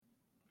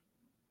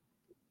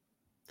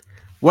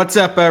What's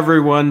up,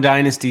 everyone?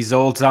 Dynasty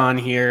Zoltan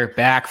here,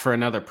 back for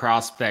another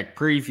prospect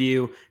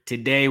preview.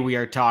 Today we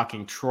are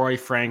talking Troy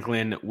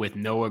Franklin with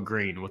Noah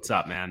Green. What's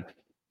up, man?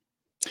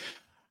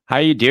 How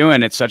you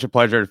doing? It's such a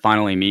pleasure to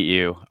finally meet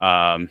you.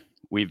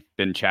 We've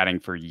been chatting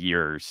for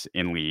years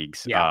in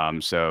leagues. Yeah.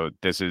 So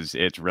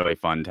it's really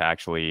fun to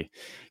actually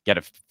get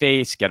a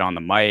face, get on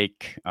the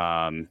mic,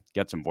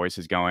 get some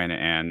voices going.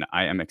 And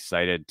I am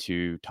excited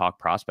to talk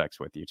prospects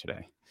with you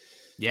today.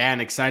 Yeah,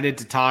 and excited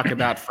to talk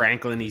about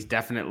Franklin. He's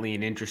definitely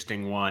an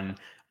interesting one.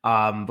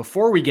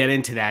 Before we get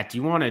into that, do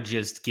you want to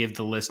just give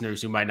the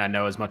listeners who might not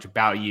know as much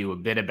about you a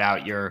bit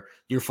about your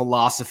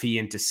philosophy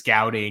into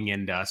scouting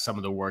and some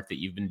of the work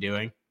that you've been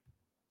doing?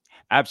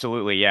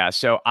 Absolutely. Yeah.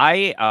 So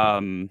I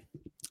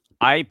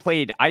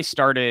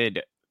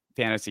started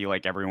fantasy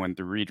like everyone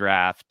through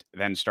redraft,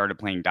 then started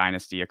playing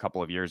dynasty a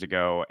couple of years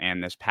ago.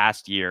 And this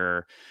past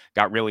year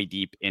got really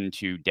deep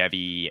into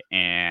devy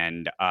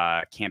and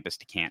campus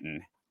to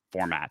Canton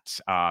formats,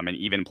 and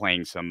even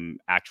playing some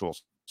actual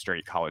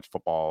straight college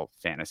football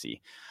fantasy,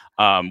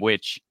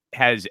 which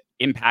has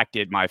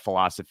impacted my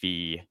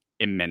philosophy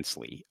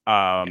immensely.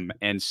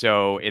 And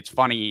so it's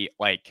funny,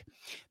 like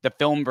the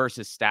film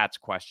versus stats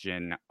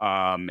question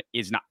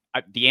is not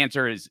the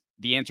answer is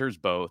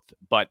both,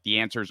 but the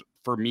answers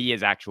for me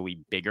is actually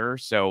bigger.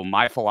 So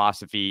my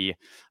philosophy,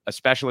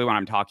 especially when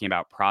I'm talking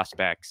about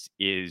prospects,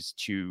 is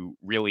to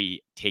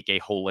really take a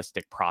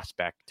holistic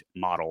prospect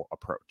model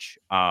approach.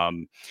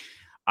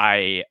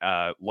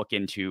 I look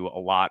into a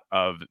lot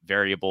of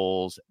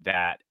variables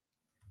that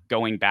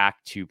going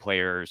back to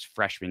players'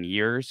 freshman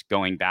years,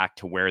 going back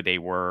to where they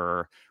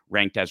were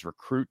ranked as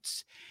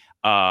recruits,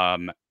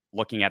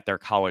 looking at their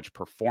college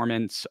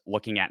performance,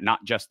 looking at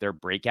not just their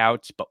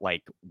breakouts, but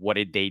like what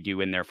did they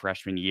do in their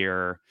freshman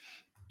year?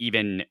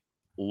 Even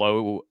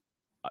low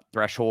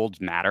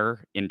thresholds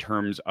matter in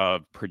terms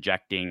of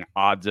projecting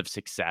odds of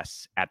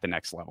success at the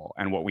next level.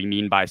 And what we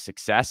mean by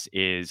success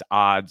is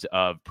odds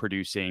of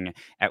producing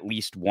at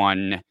least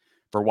one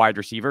for wide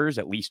receivers,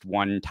 at least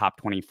one top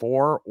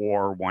 24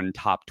 or one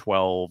top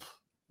 12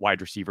 wide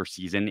receiver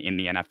season in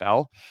the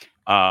NFL.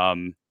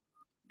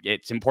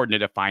 It's important to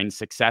define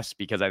success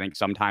because I think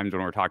sometimes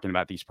when we're talking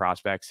about these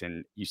prospects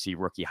and you see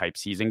rookie hype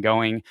season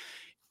going,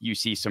 you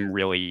see some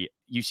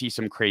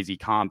crazy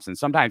comps, and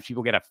sometimes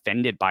people get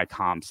offended by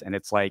comps, and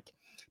it's like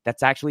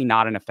that's actually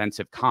not an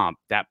offensive comp.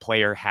 If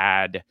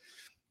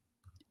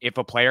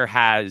a player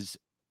has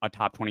a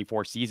top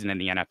 24 season in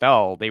the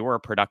NFL, they were a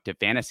productive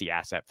fantasy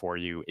asset for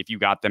you if you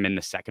got them in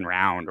the second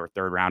round or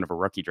third round of a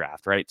rookie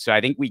draft, right? So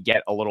I think we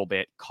get a little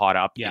bit caught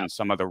up in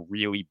some of the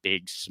really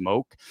big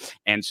smoke.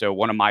 And so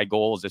one of my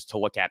goals is to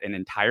look at an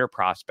entire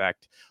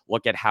prospect,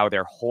 look at how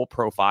their whole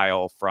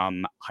profile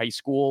from high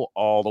school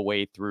all the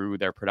way through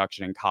their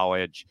production in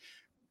college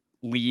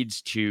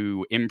leads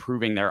to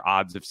improving their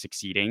odds of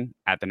succeeding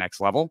at the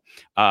next level.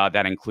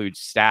 That includes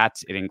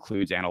stats, it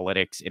includes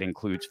analytics, it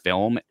includes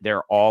film.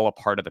 They're all a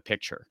part of the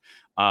picture.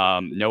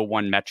 No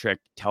one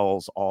metric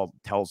tells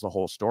the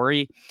whole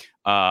story.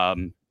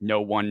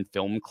 No one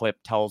film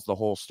clip tells the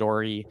whole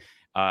story.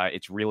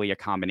 It's really a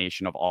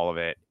combination of all of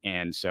it.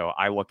 And so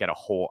I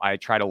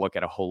try to look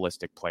at a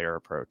holistic player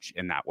approach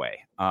in that way,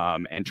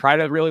 and try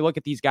to really look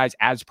at these guys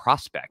as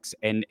prospects.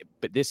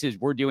 But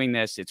we're doing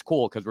this. It's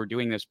cool because we're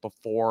doing this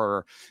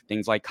before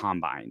things like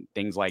combine,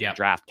 things like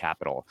draft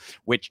capital,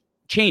 which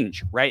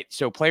change, right?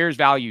 So players'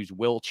 values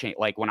will change.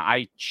 Like when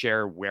I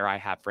share where I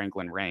have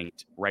Franklin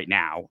ranked right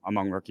now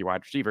among rookie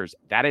wide receivers,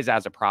 that is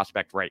as a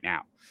prospect right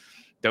now.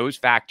 Those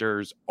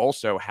factors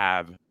also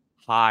have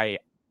high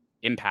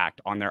impact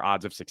on their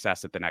odds of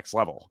success at the next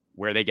level.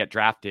 Where they get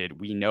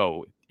drafted, we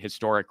know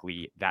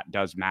historically that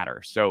does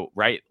matter. So,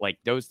 right, like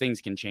those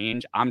things can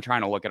change. I'm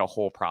trying to look at a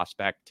whole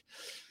prospect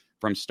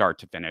from start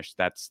to finish.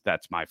 That's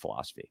my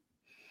philosophy.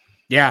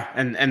 Yeah,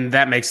 and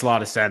that makes a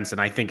lot of sense,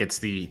 and I think it's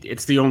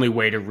the only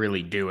way to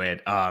really do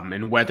it.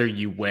 And whether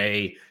you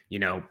weigh,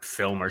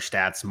 film or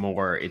stats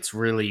more, it's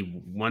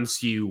really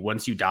once you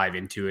dive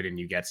into it and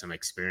you get some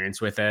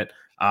experience with it,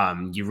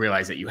 you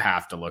realize that you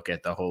have to look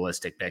at the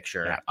holistic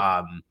picture.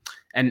 Yeah.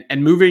 And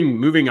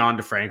moving on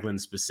to Franklin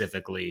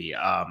specifically,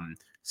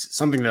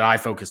 something that I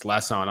focus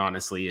less on,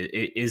 honestly,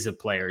 is a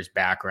player's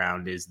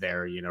background, is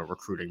their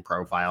recruiting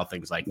profile,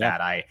 things like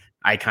that.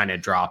 I kind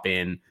of drop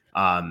in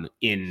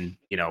the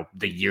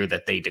year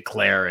that they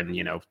declare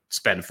and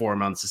spend 4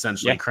 months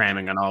essentially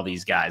cramming on all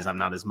these guys. I'm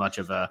not as much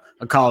of a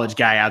college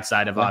guy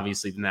outside of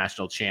obviously the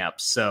national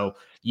champs. So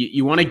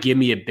you want to give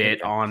me a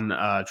bit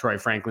on Troy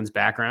Franklin's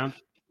background?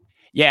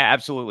 Yeah,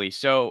 absolutely.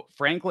 So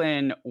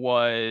Franklin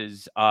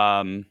was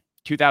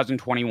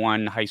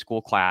 2021 high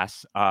school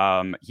class.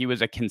 He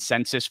was a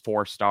consensus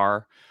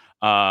 4-star.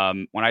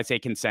 When I say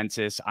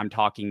consensus, I'm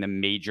talking the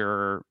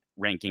major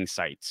ranking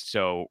sites.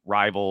 So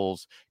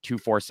Rivals,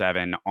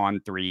 247,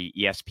 On3,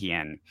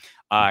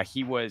 ESPN.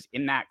 He was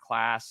in that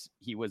class.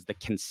 He was the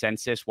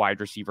consensus wide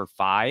receiver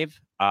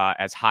 5,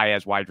 as high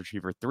as wide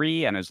receiver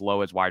 3 and as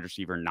low as wide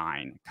receiver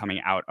 9,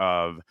 coming out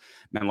of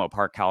Menlo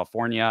Park,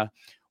 California.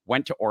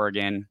 Went to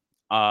Oregon.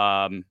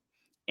 And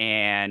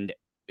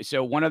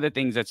so one of the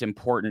things that's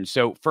important.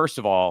 So first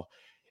of all,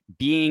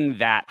 being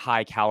that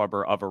high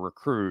caliber of a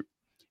recruit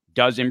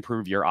does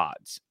improve your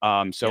odds.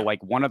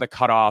 Like one of the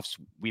cutoffs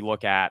we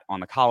look at on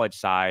the college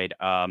side,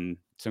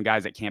 some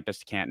guys at Campus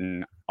to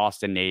Canton,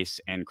 Austin Nace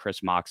and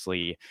Chris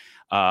Moxley,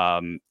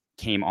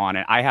 came on,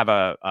 and I have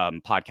a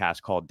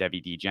podcast called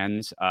Devy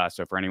Degens.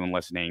 So for anyone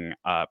listening,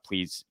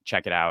 please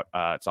check it out.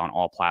 It's on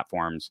all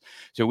platforms.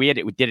 So we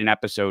did an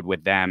episode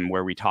with them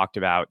where we talked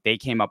about, they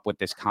came up with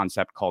this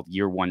concept called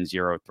year 10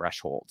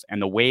 thresholds.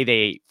 And the way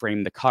they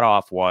framed the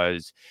cutoff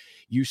was,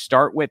 you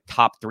start with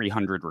top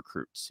 300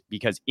 recruits,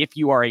 because if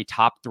you are a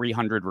top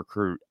 300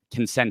 recruit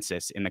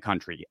consensus in the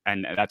country,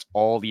 and that's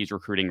all these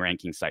recruiting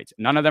ranking sites,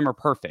 none of them are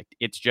perfect.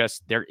 It's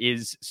just, there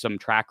is some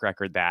track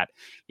record that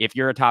if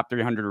you're a top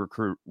 300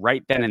 recruit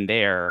right then and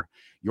there,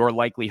 your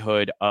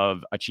likelihood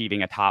of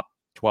achieving a top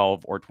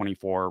 12 or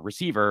 24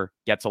 receiver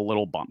gets a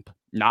little bump.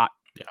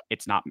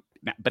 It's not,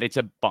 but it's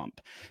a bump.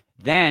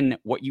 Then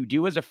what you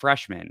do as a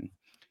freshman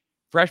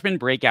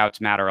breakouts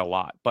matter a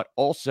lot, but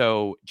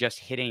also just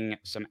hitting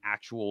some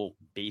actual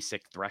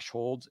basic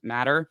thresholds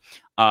matter.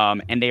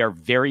 And they are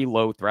very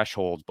low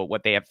thresholds. But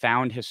what they have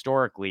found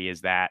historically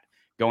is that,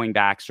 going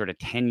back sort of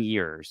 10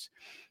 years,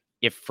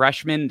 if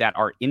freshmen that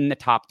are in the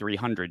top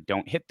 300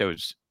 don't hit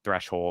those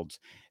thresholds,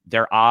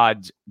 their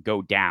odds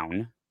go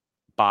down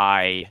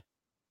by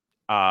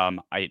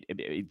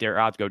their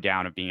odds go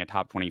down of being a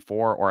top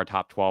 24 or a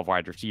top 12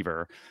 wide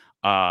receiver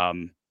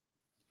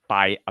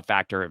by a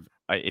factor of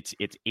it's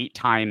 8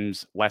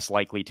 times less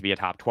likely to be a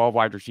top 12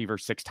 wide receiver,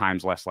 6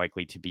 times less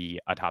likely to be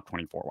a top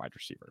 24 wide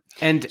receiver.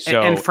 And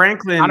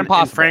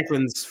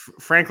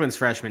Franklin's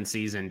freshman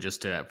season,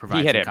 just to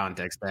provide some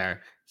context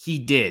there, he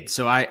did.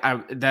 So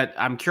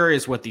I'm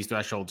curious what these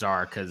thresholds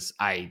are, because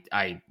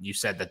you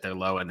said that they're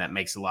low, and that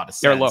makes a lot of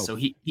sense. They're low. So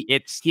he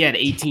had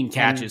 18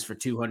 catches for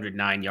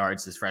 209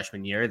 yards his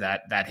freshman year.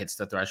 That hits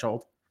the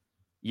threshold.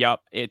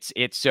 Yep.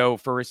 It's so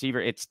for receiver,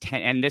 it's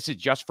 10, and this is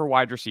just for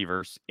wide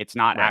receivers. It's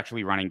not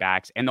actually running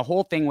backs. And the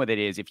whole thing with it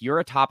is, if you're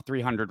a top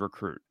 300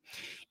 recruit,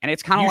 and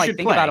it's kind of like,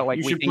 think about it like,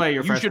 you should play.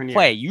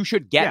 You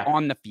should get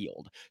on the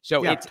field.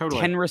 So it's totally.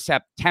 10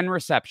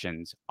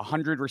 receptions,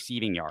 100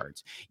 receiving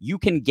yards. You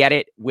can get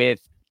it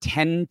with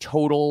 10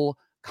 total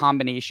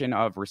combination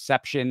of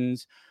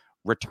receptions,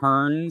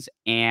 returns,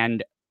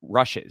 and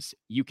rushes.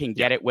 You can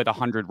get it with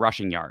 100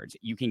 rushing yards.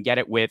 You can get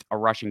it with a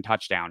rushing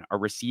touchdown, a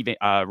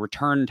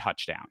return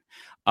touchdown.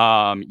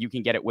 You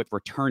can get it with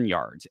return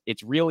yards.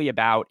 It's really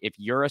about, if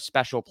you're a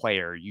special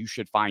player, you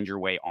should find your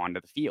way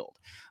onto the field.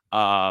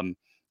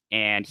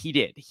 And he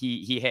did.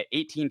 He hit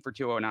 18 for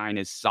 209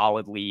 is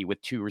solidly, with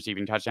 2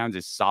 receiving touchdowns,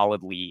 is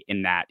solidly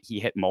in that.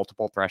 He hit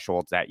multiple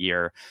thresholds that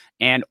year.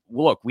 And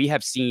look, we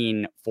have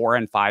seen 4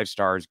 and 5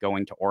 stars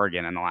going to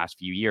Oregon in the last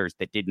few years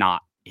that did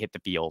not hit the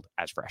field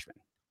as freshmen.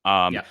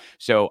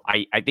 So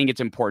I think it's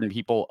important.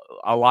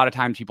 A lot of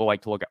times people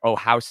like to look at,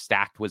 how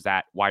stacked was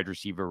that wide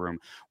receiver room?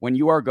 When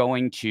you are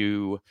going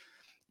to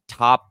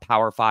top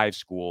Power 5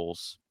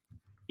 schools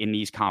in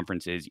these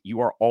conferences, you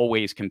are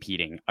always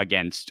competing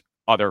against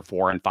other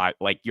 4 and 5.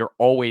 Like, you're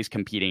always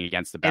competing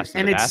against the best.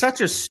 And it's such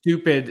a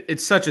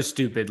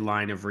stupid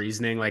line of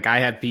reasoning. Like, I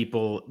had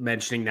people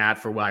mentioning that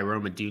for why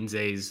Roma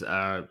Dunze's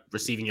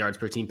receiving yards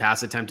per team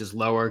pass attempt is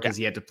lower, because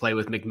he had to play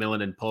with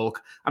McMillan and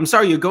Polk. I'm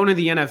sorry, you're going to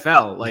the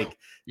NFL. Like,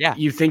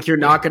 you think you're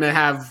not going to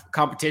have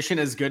competition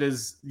as good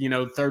as,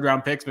 third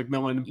round picks,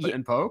 McMillan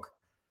and Polk?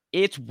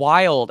 It's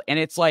wild. And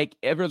it's like,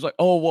 everyone's like,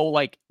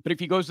 but if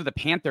he goes to the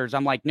Panthers,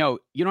 I'm like, no,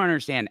 you don't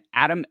understand.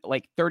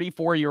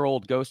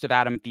 34-year-old ghost of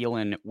Adam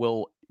Thielen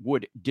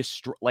would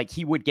destroy, like,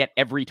 he would get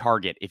every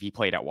target if he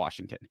played at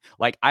Washington.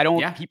 Like,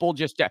 people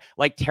just,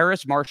 like,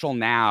 Terrace Marshall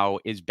now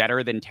is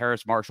better than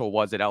Terrace Marshall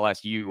was at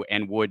LSU,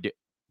 and would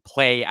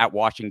play at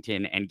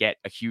Washington and get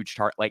a huge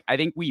target. Like, I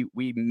think we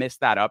missed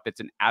that up. It's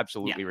an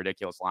absolutely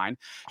ridiculous line.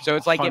 So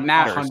it's like, it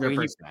matters,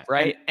 100%.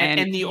 right?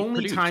 And the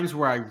only times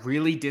where I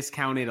really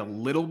discount it a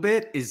little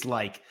bit is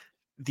like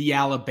the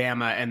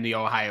Alabama and the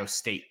Ohio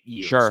State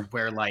years,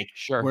 where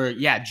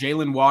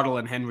Jalen Waddle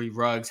and Henry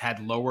Ruggs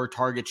had lower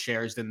target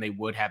shares than they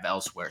would have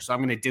elsewhere. So I'm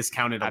going to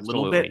discount it a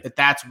little bit, but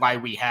that's why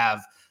we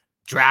have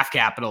draft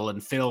capital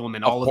and film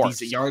and all of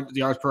these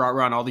yards per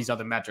run, all these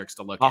other metrics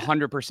to look at.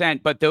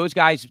 100%. But those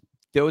guys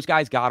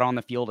got on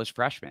the field as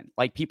freshmen.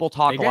 Like, people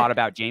talk a lot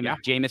about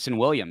Jamison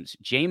Williams.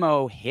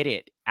 Jamo hit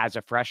it as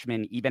a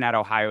freshman, even at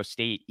Ohio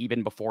State,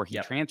 even before he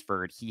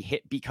transferred. He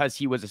hit because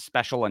he was a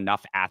special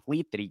enough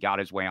athlete that he got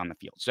his way on the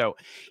field. So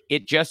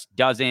it just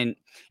doesn't.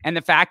 And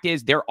the fact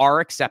is, there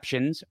are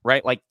exceptions,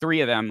 right? Like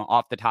 3 of them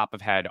off the top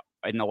of head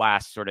in the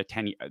last sort of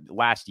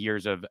last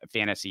years of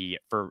fantasy,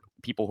 for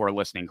people who are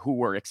listening, who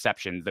were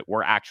exceptions that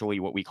were actually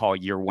what we call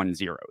year 10,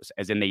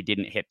 as in they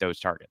didn't hit those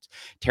targets.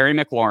 Terry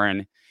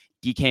McLaurin,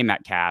 DK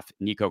Metcalf,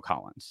 Nico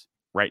Collins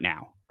right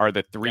now are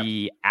the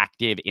 3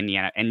 active in the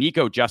NFL. And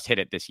Nico just hit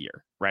it this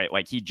year, right?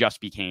 Like, he just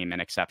became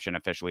an exception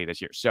officially this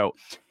year. So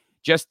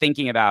just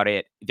thinking about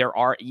it,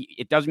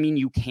 it doesn't mean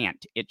you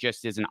can't. It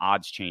just is an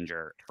odds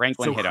changer.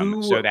 Franklin hit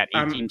him. So that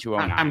 18 to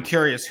 09. I'm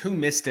curious, who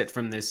missed it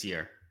from this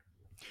year?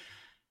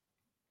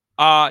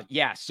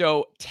 Yeah.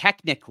 So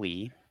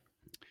technically,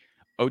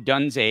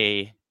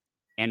 Odunze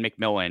and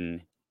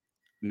McMillan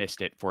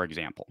missed it, for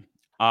example.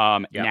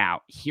 Yep.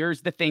 Now,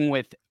 here's the thing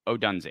with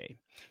Odunze.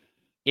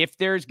 If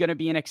there's going to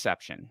be an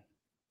exception,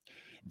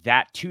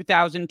 that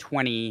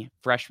 2020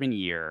 freshman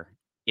year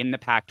in the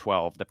Pac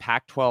 12, the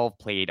Pac 12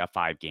 played a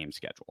 5-game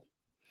schedule.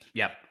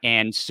 Yep.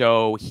 And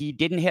so he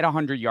didn't hit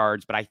 100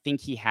 yards, but I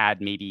think he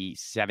had maybe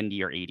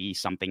 70 or 80,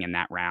 something in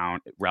that realm,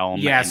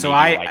 Yeah. and So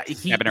maybe like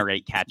 7 or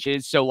 8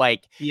 catches. So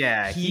like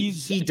yeah,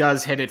 he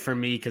does hit it for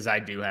me because I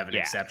do have an yeah,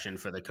 exception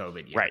for the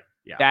COVID year. right.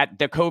 Yeah. That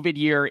the COVID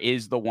year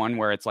is the one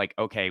where it's like,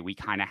 okay, we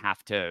kind of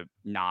have to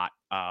not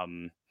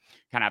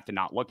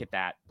look at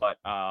that. But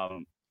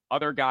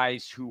other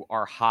guys who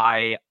are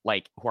high,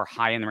 who are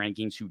high in the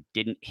rankings who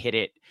didn't hit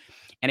it.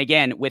 And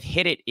again, with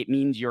hit it, it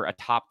means you're a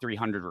top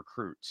 300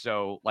 recruit.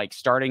 So like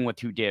starting with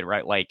who did,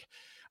 right? Like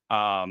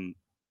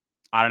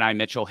Adonai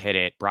Mitchell hit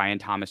it, Brian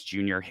Thomas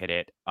Jr. hit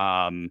it,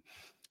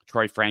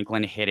 Troy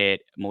Franklin hit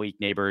it, Malik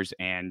Neighbors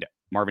and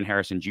Marvin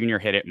Harrison Jr.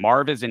 hit it.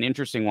 Marv is an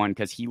interesting one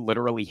because he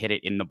literally hit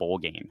it in the bowl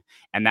game.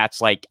 And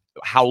that's like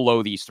how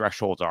low these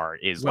thresholds are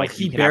is Well, like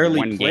he you can have barely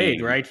one played,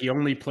 game. right? He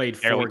only played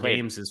 4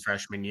 games his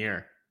freshman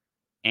year.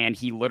 And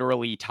he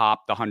literally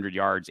topped the 100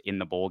 yards in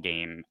the bowl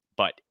game,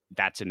 but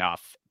that's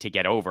enough to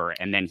get over.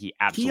 And then he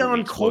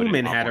absolutely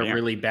Coleman had a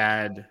really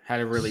bad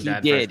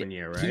freshman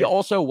year, right? He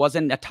also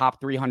wasn't a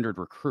top 300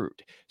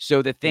 recruit.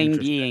 So the thing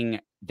being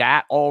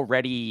that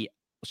already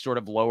sort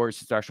of lowers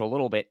the threshold a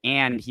little bit.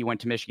 And he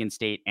went to Michigan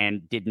State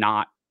and did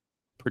not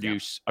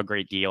produce a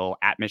great deal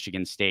at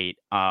Michigan State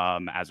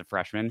as a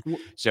freshman.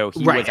 So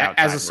he was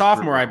as a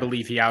sophomore, I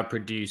believe he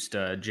outproduced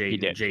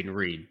Jaden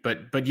Reed.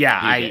 But yeah,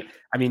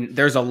 I mean,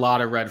 there's a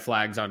lot of red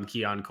flags on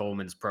Keon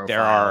Coleman's profile.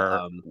 There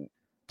are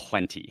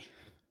plenty.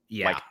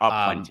 Yeah, like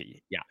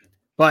plenty. Yeah.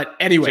 But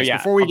anyways,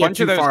 before we get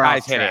too far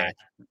off track,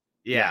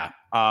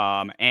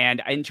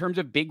 and in terms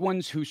of big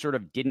ones who sort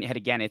of didn't hit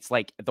again, it's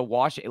like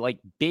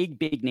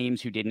big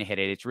names who didn't hit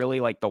it. It's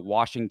really like the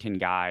Washington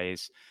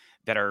guys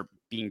that are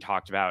being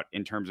talked about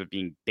in terms of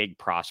being big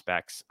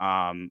prospects.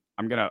 I'm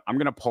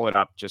gonna pull it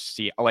up, just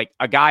see like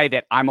a guy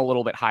that I'm a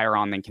little bit higher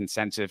on than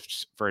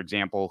consensus, for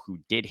example, who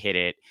did hit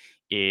it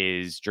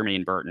is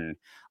Jermaine Burton.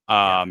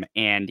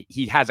 And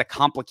he has a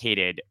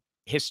complicated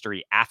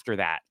history after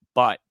that.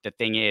 But the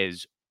thing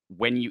is,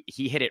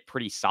 he hit it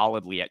pretty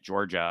solidly at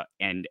Georgia.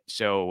 And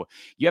so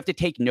you have to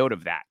take note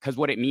of that, because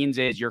what it means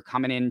is you're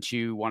coming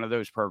into one of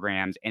those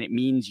programs and it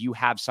means you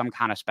have some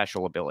kind of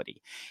special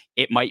ability.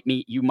 It might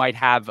mean you might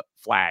have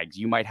flags,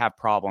 you might have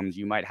problems,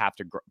 you might have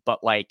to,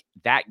 but like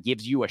that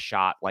gives you a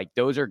shot. Like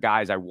those are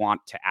guys I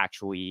want to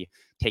actually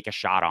take a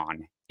shot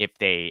on if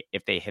they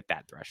hit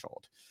that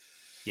threshold.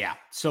 Yeah.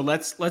 So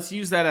let's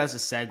use that as a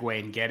segue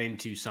and get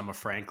into some of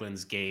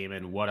Franklin's game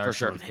and what are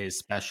some of his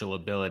special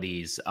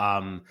abilities.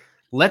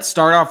 Let's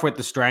start off with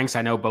the strengths.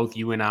 I know both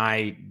you and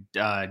I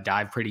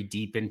dive pretty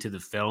deep into the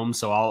film,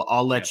 so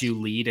I'll let you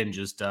lead and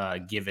just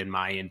give in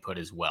my input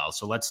as well.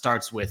 So let's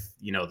start with,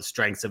 the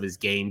strengths of his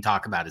game,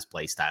 talk about his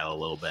play style a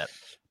little bit.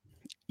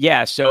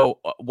 Yeah. So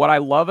what I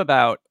love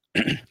about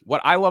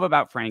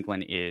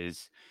Franklin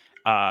is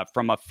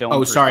from a film.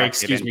 Oh, sorry.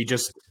 Excuse me.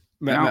 Just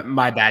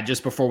my bad.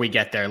 Just before we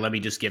get there, let me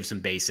just give some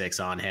basics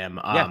on him.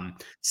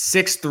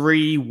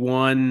 6'3",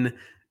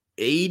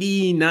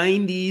 180,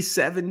 90,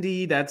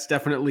 70. That's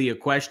definitely a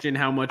question.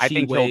 How much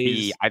he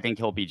weighs? I think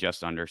he'll be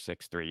just under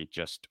 6'3",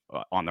 just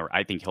on the.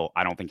 I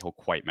don't think he'll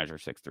quite measure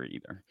 6'3"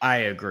 either. I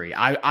agree.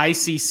 I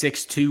see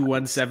 6'2",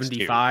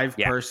 175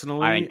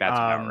 personally. I think that's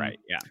about right.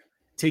 Yeah.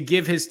 To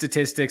give his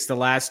statistics, the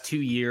last 2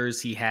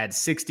 years, he had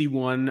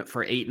 61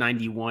 for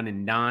 891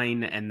 and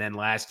 9. And then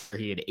last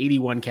year, he had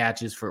 81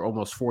 catches for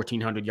almost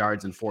 1,400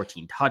 yards and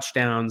 14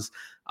 touchdowns,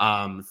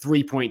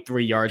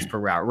 3.3 yards per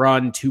route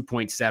run,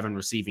 2.7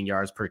 receiving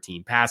yards per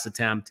team pass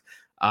attempt.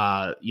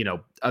 A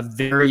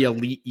very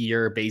elite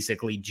year,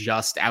 basically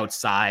just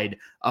outside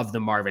of the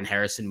Marvin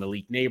Harrison,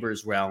 Malik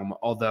Neighbors realm,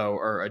 or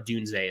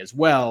Odunze as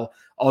well.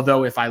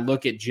 Although if I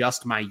look at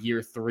just my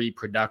year 3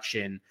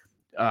 production,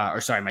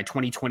 my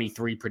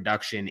 2023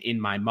 production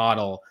in my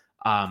model,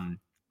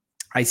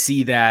 I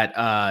see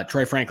that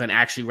Troy Franklin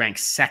actually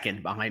ranks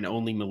second behind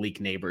only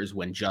Malik Neighbors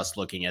when just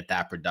looking at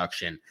that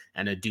production,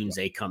 and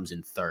Odunze comes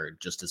in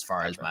third, just as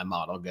far as my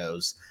model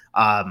goes.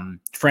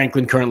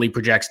 Franklin currently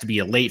projects to be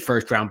a late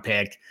first-round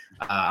pick.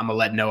 I'm going to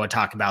let Noah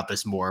talk about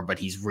this more, but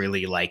he's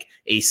really like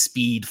a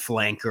speed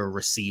flanker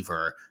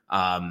receiver,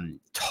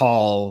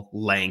 tall,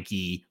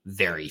 lanky,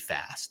 very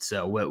fast.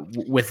 So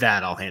with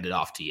that, I'll hand it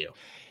off to you.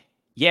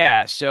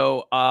 Yeah.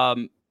 So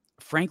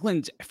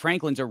Franklin's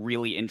a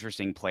really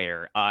interesting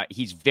player.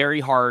 He's very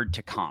hard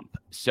to comp.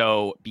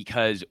 So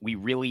because we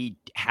really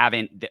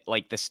haven't,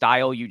 like the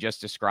style you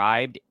just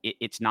described,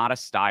 it's not a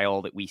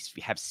style that we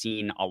have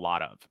seen a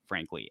lot of,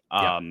 frankly.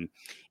 And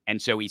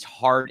so he's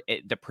hard.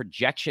 The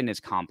projection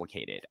is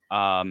complicated.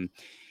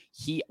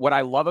 What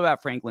I love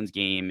about Franklin's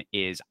game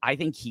is I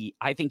think he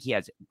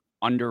has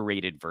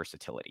underrated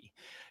versatility.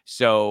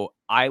 So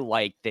I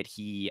like that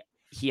he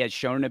he has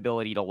shown an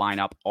ability to line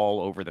up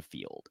all over the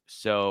field.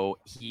 So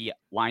he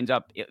lines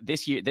up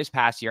this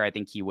past year, I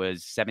think he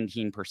was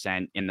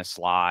 17% in the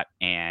slot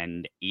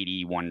and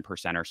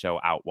 81% or so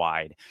out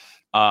wide.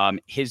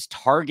 His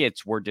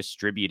targets were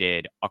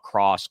distributed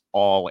across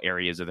all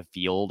areas of the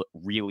field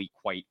really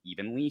quite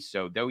evenly.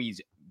 So though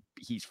he's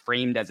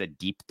framed as a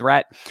deep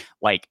threat,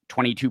 like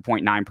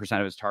 22.9%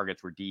 of his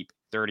targets were deep,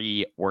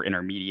 30 were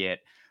intermediate,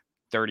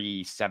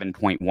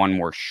 37.1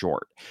 were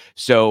short.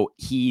 So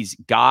he's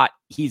got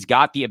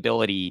the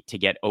ability to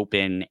get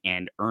open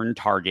and earn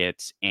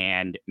targets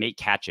and make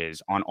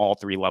catches on all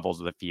three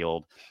levels of the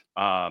field.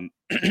 I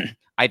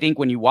think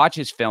when you watch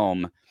his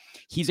film,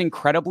 he's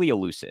incredibly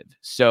elusive.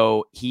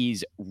 So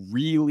he's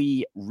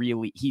really,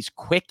 really, he's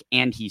quick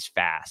and he's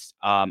fast.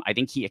 I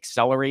think he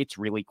accelerates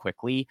really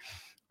quickly.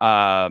 You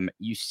can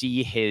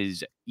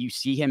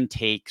see him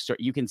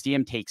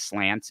take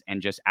slants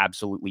and just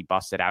absolutely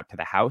bust it out to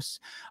the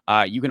house.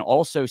 You can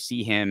also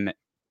see him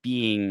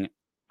being,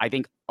 I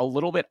think, a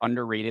little bit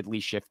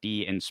underratedly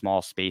shifty in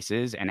small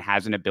spaces and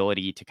has an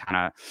ability to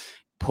kind of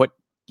put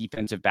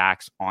defensive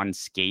backs on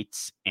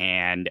skates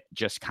and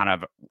just kind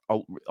of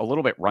a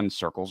little bit run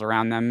circles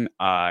around them,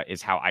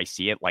 is how I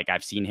see it. Like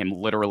I've seen him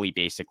literally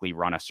basically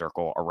run a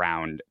circle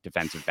around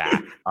defensive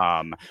back,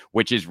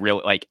 which is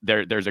really like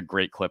there's a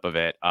great clip of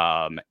it.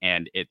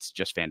 And it's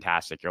just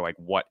fantastic. You're like,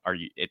 what are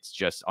you? It's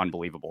just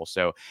unbelievable.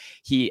 So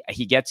he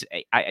gets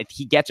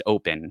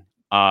open.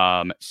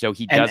 So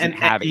he doesn't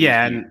have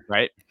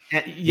right.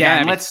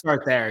 And let's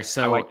start there.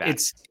 So like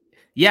it's.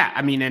 Yeah,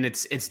 I mean, and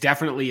it's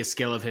definitely a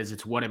skill of his.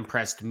 It's what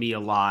impressed me a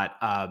lot,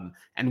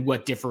 and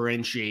what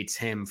differentiates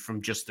him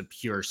from just the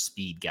pure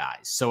speed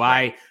guys. So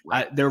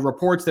there are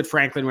reports that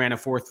Franklin ran a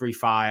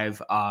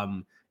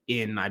 4.35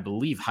 in, I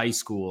believe, high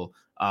school,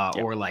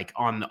 or like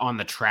on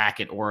the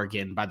track at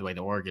Oregon. By the way, the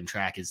Oregon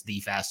track is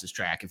the fastest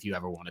track if you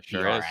ever want to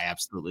PR. I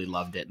absolutely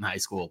loved it in high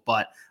school,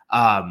 but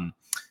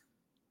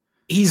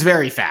he's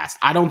very fast.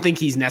 I don't think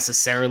he's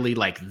necessarily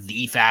like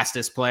the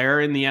fastest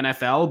player in the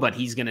NFL, but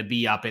he's going to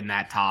be up in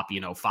that top,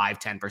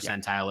 5-10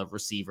 percentile of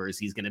receivers.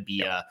 He's going to be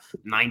a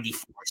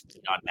 94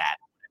 on that.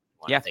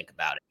 When I think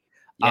about it.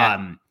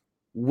 Yeah.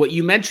 What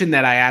you mentioned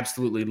that I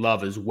absolutely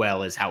love as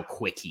well is how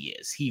quick he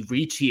is. He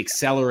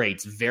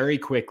accelerates very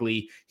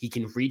quickly. He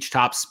can reach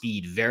top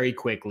speed very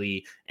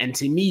quickly. And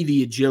to me,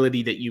 the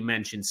agility that you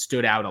mentioned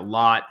stood out a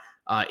lot,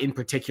 in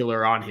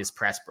particular on his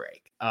press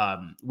break.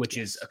 Which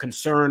is a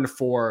concern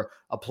for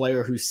a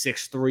player who's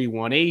 6'3",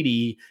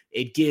 180.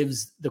 It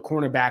gives the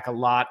cornerback a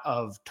lot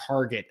of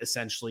target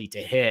essentially to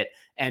hit,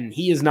 and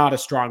he is not a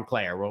strong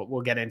player.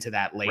 We'll get into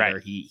that later.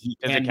 Right. He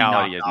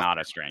physicality is not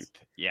a strength.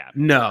 Yeah.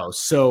 No.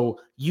 So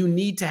you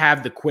need to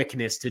have the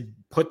quickness to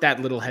put that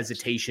little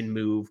hesitation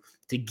move,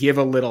 to give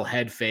a little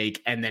head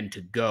fake, and then to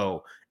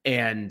go.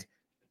 And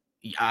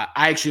I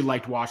actually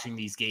liked watching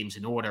these games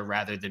in order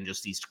rather than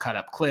just these cut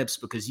up clips,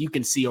 because you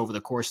can see over the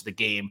course of the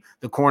game,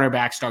 the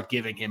cornerbacks start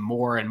giving him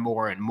more and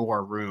more and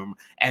more room.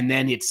 And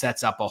then it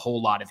sets up a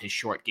whole lot of his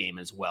short game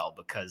as well,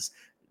 because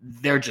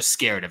they're just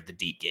scared of the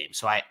deep game.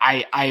 So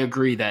I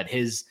agree that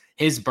his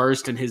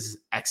burst and his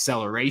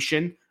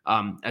acceleration,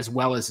 as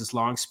well as his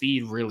long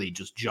speed, really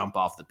just jump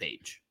off the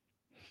page.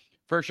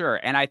 For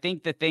sure. And I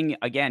think the thing,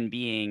 again,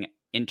 being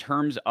in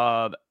terms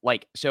of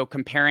like, so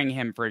comparing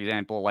him, for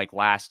example, like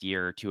last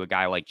year to a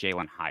guy like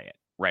Jalen Hyatt,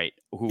 right?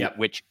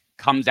 Which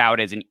comes out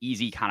as an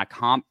easy kind of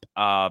comp,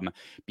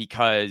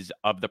 because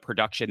of the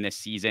production this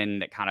season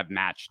that kind of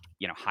matched,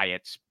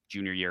 Hyatt's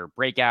junior year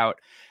breakout.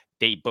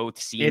 They both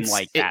seem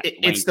like that.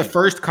 It's the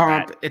first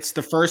comp. It's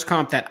the first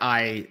comp that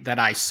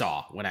I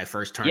saw when I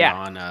first turned it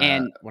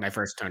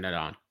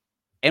on.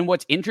 And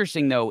what's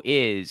interesting, though,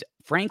 is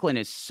Franklin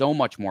is so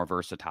much more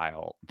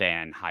versatile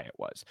than Hyatt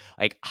was.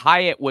 Like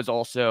Hyatt was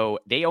also,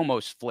 they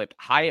almost flipped.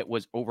 Hyatt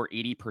was over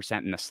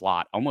 80% in the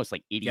slot, almost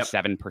like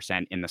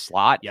 87% in the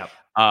slot.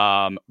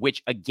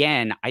 Which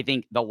again, I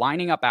think the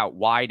lining up out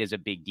wide is a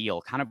big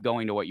deal. Kind of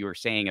going to what you were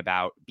saying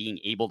about being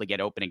able to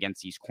get open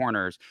against these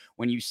corners.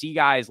 When you see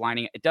guys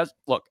lining, it does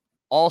look,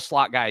 all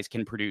slot guys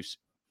can produce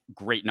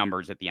great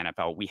numbers at the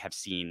NFL. We have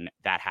seen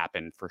that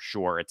happen for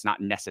sure. It's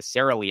not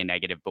necessarily a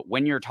negative, but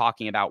when you're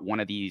talking about one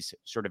of these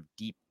sort of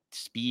deep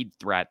speed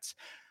threats,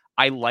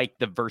 I like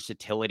the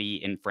versatility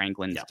in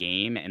Franklin's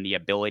game and the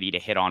ability to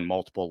hit on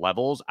multiple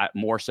levels,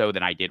 more so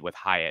than I did with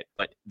Hyatt.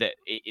 But the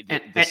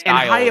style,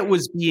 and Hyatt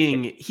was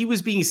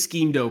being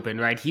schemed open,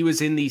 right? He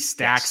was in these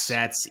stack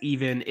sets.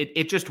 Even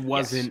it just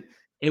wasn't.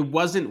 It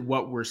wasn't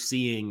what we're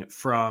seeing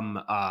from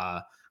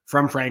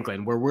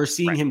Franklin, where we're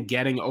seeing him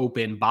getting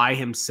open by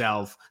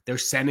himself. They're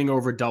sending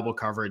over double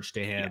coverage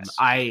to him.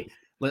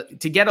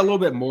 To get a little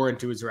bit more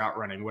into his route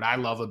running, what I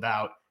love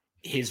about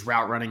his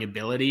route running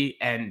ability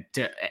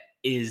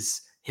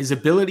is his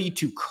ability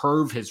to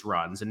curve his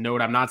runs. And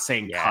note, I'm not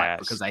saying cut,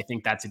 because I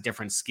think that's a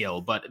different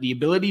skill, but the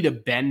ability to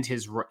bend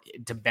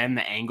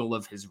the angle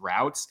of his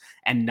routes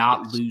and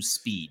not lose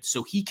speed.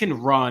 So he can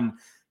run,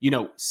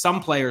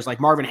 some players like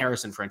Marvin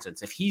Harrison, for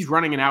instance, if he's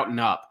running an out and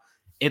up,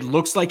 it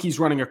looks like he's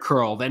running a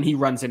curl, then he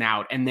runs an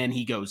out, and then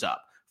he goes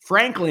up.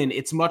 Franklin,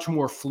 it's much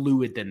more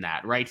fluid than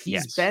that, right? He's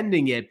Yes.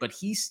 bending it, but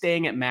he's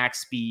staying at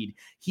max speed.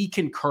 He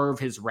can curve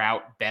his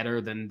route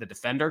better than the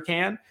defender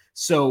can.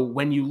 So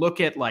when you look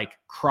at like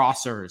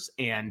crossers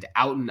and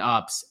out and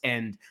ups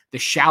and the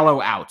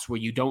shallow outs where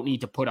you don't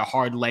need to put a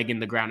hard leg in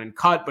the ground and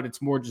cut, but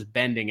it's more just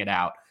bending it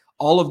out,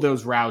 all of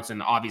those routes,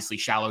 and obviously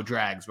shallow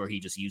drags where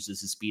he just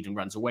uses his speed and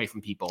runs away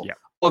from people, Yep.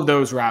 all of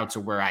those routes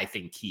are where I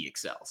think he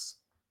excels.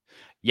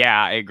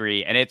 Yeah, I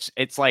agree. And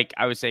it's like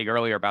I was saying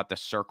earlier about the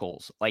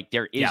circles. Like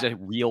there is a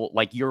real,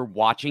 like you're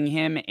watching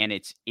him and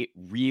it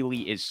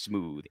really is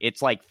smooth.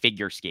 It's like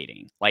figure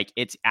skating. Like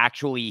it's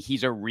actually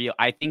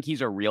I think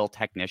he's a real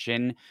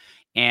technician.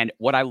 And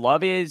what I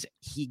love is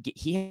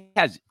he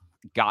has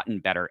gotten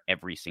better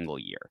every single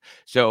year.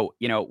 So,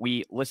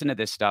 we listen to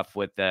this stuff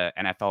with the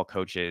NFL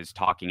coaches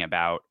talking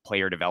about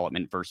player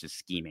development versus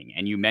scheming.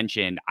 And you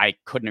mentioned, I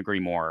couldn't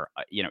agree more.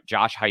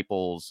 Josh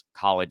Heupel's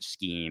college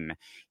scheme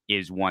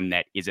is one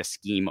that is a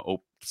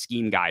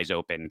scheme guys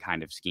open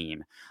kind of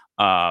scheme.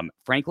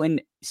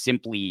 Franklin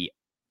simply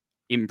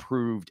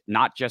improved,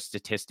 not just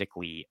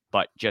statistically,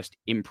 but just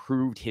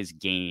improved his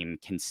game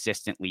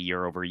consistently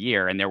year over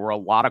year. And there were a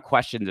lot of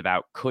questions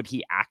about, could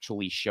he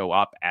actually show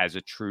up as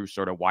a true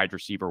sort of wide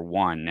receiver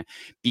one,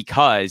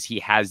 because he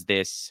has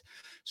this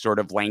sort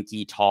of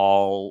lanky,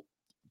 tall,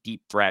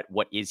 deep threat.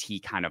 What is he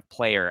kind of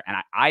player? And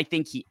I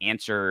think he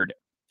answered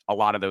a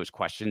lot of those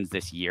questions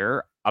this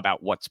year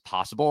about what's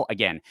possible.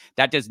 Again,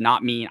 that does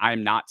not mean,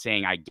 I'm not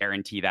saying I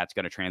guarantee that's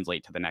going to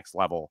translate to the next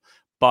level,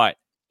 but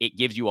it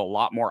gives you a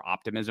lot more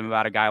optimism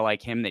about a guy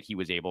like him that he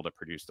was able to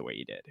produce the way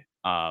he did.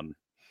 I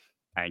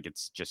think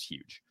it's just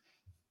huge.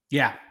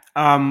 Yeah.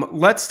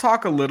 Let's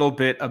talk a little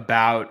bit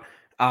about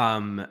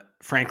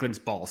Franklin's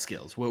ball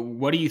skills.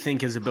 What do you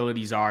think his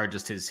abilities are?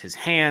 Just his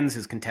hands,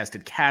 his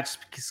contested catch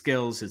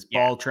skills, his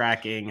ball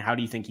tracking. How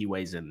do you think he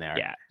weighs in there?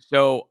 Yeah.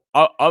 So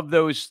of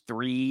those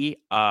three,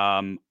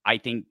 I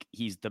think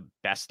he's the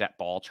best at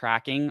ball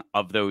tracking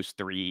of those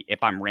three.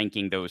 If I'm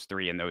ranking those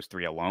three and those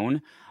three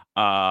alone,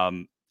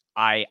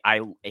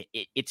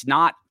 it's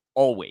not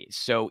always.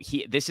 So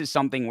this is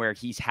something where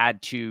he's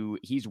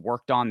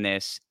worked on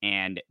this,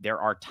 and there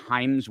are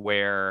times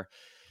where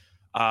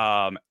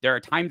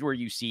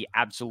you see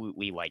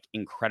absolutely like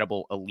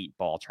incredible elite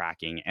ball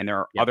tracking, and there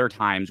are other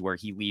times where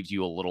he leaves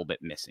you a little bit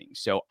missing.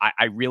 So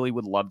I really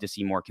would love to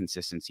see more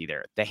consistency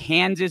there. The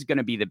hands is going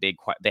to be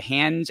the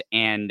hands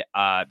and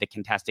the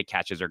contested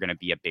catches are going to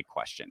be a big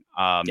question.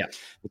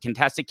 The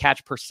contested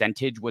catch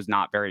percentage was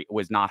not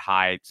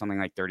high, something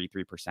like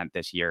 33%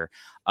 this year.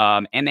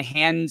 And the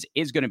hands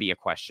is going to be a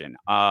question.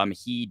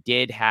 He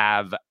did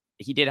have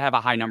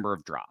a high number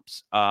of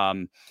drops.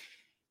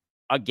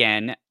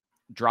 Again,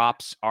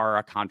 drops are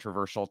a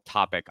controversial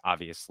topic,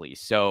 obviously.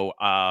 So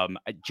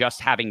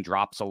just having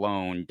drops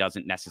alone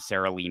doesn't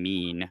necessarily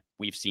mean,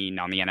 we've seen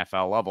on the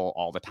NFL level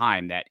all the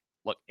time that,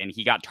 look, and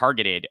he got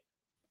targeted.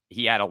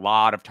 He had a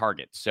lot of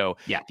targets. So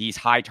these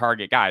high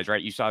target guys,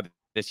 right? You saw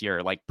this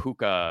year, like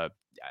Puka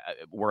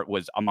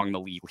was among the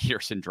league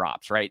leaders in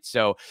drops, right?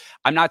 So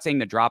I'm not saying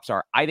the drops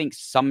are, I think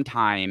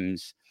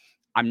sometimes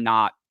I'm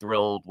not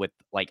thrilled with,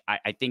 like,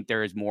 I think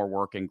there is more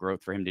work and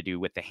growth for him to do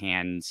with the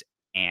hands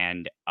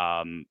and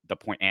the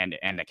point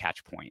and the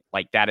catch point.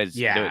 Like that is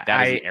an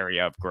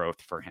area of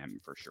growth for him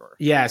for sure.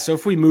 Yeah. So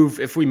if we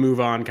move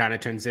on, kind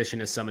of transition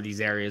to some of these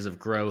areas of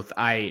growth,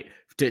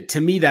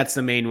 to me, that's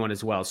the main one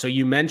as well. So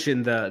you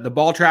mentioned the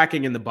ball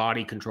tracking and the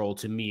body control,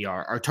 to me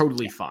are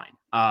totally fine.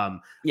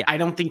 I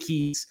don't think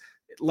he's,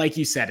 like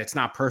you said, it's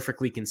not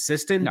perfectly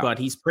consistent, but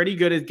he's pretty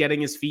good at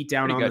getting his feet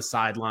down on the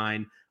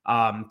sideline.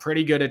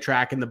 Pretty good at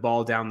tracking the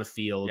ball down the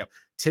field.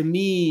 To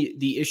me,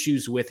 the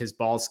issues with his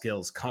ball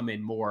skills come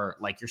in more,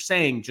 like you're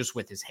saying, just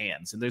with his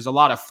hands. And there's a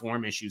lot of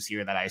form issues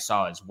here that I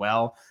saw as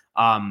well.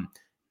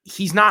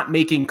 He's not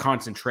making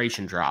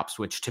concentration drops,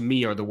 which to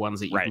me are the ones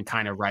that you can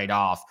kind of write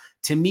off.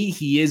 To me,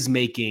 he is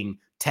making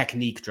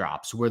technique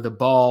drops where the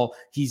ball,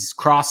 he's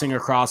crossing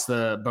across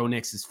the Bo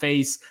Nix's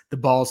face. The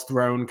ball's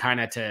thrown kind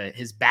of to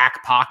his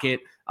back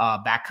pocket,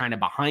 back kind of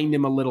behind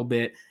him a little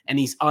bit, and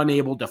he's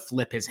unable to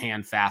flip his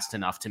hand fast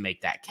enough to make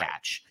that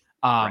catch.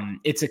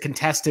 It's a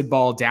contested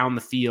ball down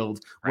the field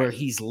where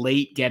he's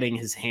late getting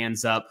his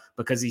hands up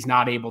because he's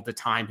not able to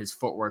time his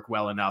footwork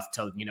well enough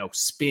to,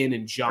 spin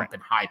and jump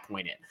and high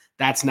point it.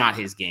 That's not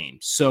his game.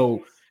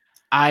 So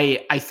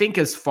I think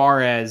as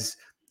far as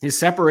his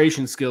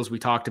separation skills we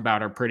talked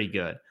about are pretty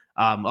good.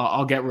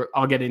 I'll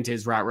get into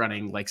his route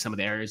running, like some of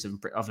the areas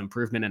of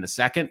improvement in a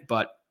second,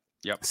 but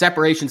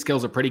separation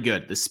skills are pretty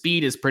good. The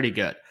speed is pretty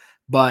good.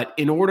 But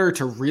in order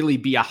to really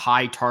be a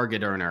high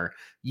target earner,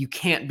 you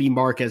can't be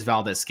Marquez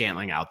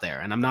Valdes-Scantling out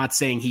there. And I'm not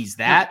saying he's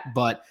that,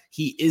 but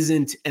he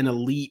isn't an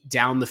elite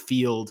down the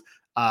field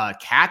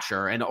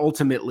catcher. And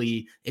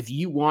ultimately, if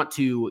you want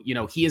to,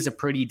 he has a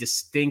pretty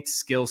distinct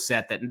skill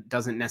set that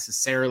doesn't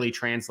necessarily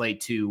translate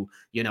to,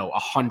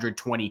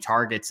 120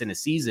 targets in a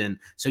season.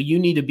 So you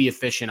need to be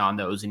efficient on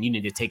those, and you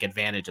need to take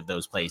advantage of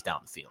those plays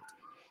down the field.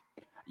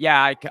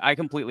 Yeah, I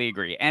completely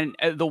agree. And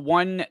the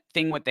one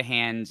thing with the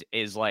hands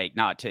is like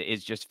not to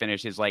is just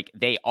finish is like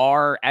they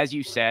are, as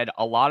you said,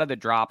 a lot of the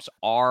drops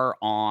are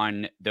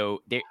on though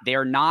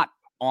they're not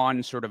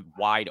on sort of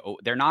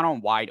they're not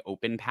on wide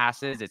open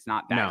passes. It's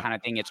not that No. kind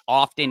of thing. It's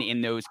often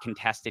in those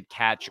contested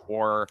catch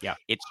or Yeah.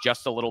 it's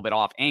just a little bit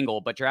off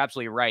angle. But you're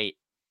absolutely right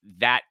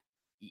that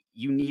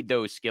you need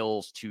those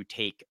skills to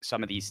take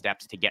some of these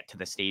steps to get to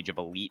the stage of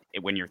elite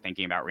when you're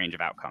thinking about range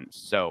of outcomes.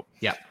 So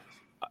Yeah.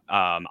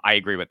 I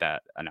agree with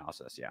that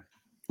analysis. Yeah.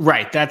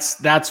 Right.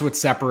 That's what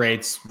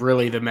separates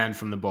really the men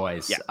from the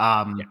boys.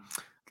 Yeah.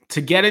 To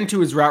get into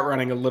his route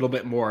running a little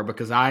bit more,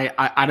 because I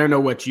don't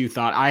know what you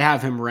thought. I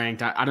have him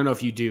ranked. I don't know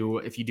if you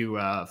do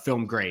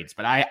film grades,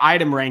 but I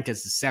had him ranked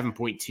as a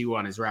 7.2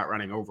 on his route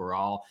running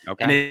overall.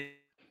 Okay. And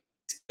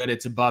it's good.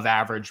 It's above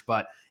average,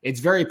 but it's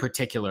very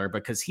particular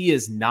because he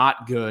is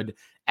not good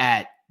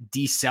at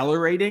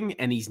decelerating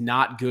and he's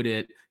not good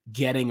at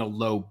getting a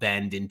low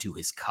bend into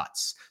his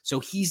cuts. So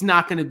he's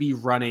not going to be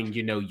running,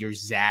 your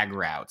zag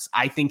routes.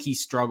 I think he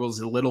struggles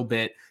a little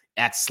bit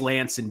at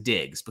slants and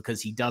digs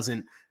because he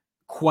doesn't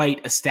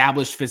quite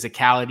establish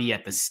physicality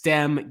at the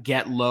stem,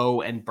 get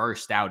low and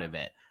burst out of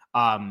it.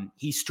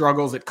 He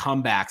struggles at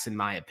comebacks, in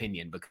my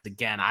opinion, because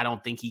again, I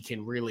don't think he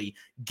can really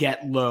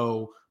get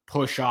low,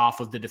 push off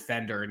of the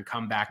defender and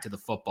come back to the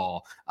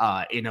football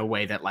in a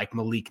way that like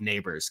Malik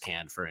Neighbors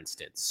can, for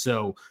instance.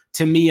 So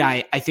to me,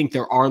 I think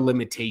there are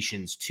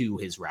limitations to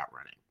his route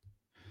running.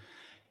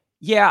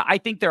 Yeah, I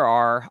think there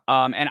are.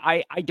 And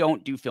I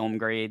don't do film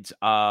grades.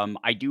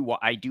 I do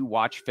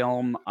watch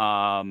film.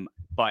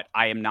 But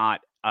I am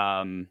not,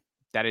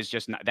 that's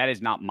just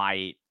not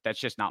my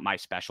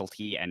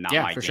specialty and not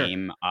my for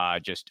game. Sure.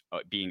 Just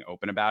being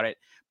open about it.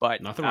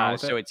 But Nothing wrong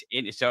with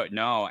it. So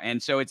no.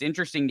 And so it's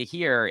interesting to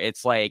hear.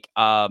 It's like,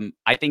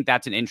 I think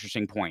that's an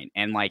interesting point.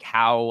 And like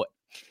how,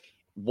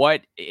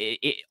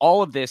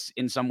 all of this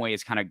in some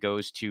ways kind of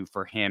goes to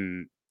for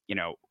him,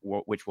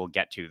 which we'll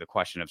get to the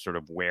question of sort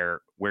of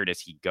where does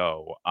he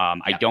go?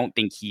 I don't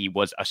think he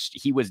was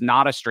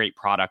not a straight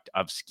product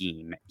of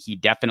scheme. He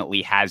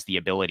definitely has the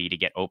ability to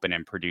get open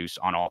and produce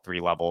on all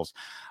three levels.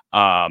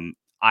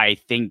 I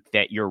think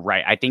that you're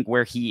right. I think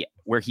where he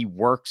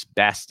works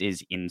best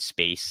is in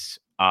space,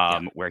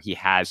 where he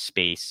has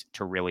space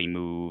to really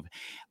move.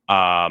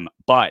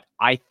 But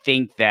I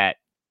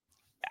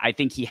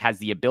think he has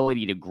the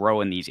ability to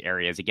grow in these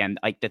areas. Again,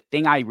 like the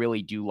thing I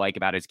really do like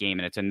about his game,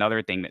 and it's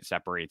another thing that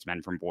separates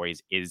men from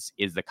boys, is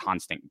the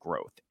constant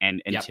growth.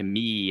 And to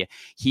me,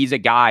 he's a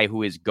guy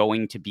who is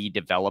going to be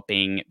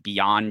developing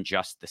beyond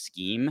just the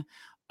scheme.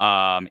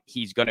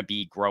 He's going to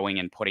be growing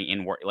and putting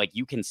in work. Like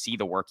you can see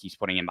the work he's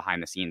putting in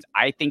behind the scenes.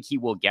 I think he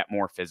will get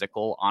more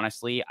physical.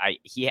 Honestly,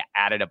 he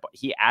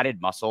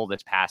added muscle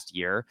this past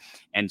year,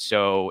 and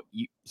so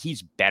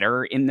he's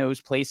better in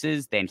those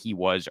places than he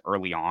was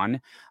early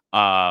on.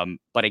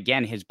 But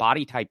again, his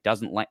body type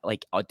doesn't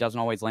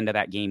always lend to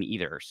that game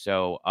either.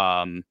 So,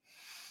 I'm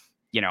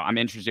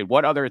interested.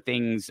 What other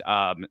things,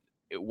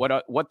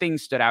 what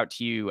things stood out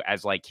to you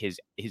as like his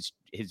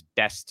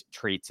best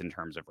traits in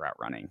terms of route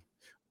running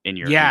in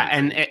your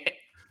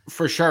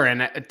for sure.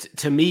 And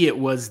to me, it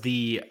was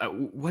the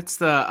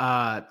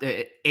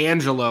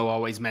Angelo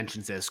always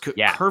mentions this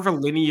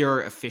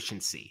curvilinear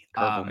efficiency.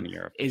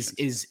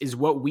 Is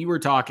what we were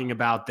talking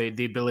about,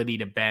 the ability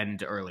to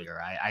bend earlier.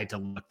 I had to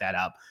look that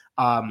up.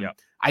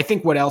 I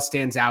think what else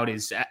stands out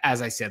is,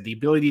 as I said, the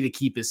ability to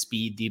keep his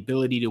speed, the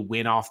ability to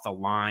win off the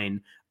line.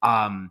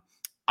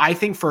 I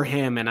think for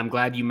him, and I'm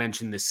glad you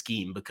mentioned the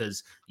scheme,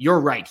 because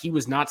you're right. He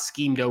was not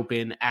schemed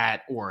open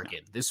at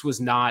Oregon. This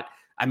was not,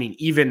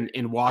 even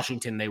in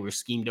Washington, they were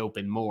schemed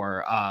open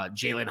more.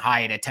 Jalen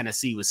Hyatt at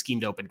Tennessee was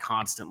schemed open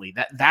constantly.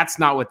 That's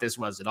not what this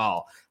was at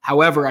all.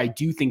 However, I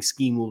do think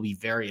scheme will be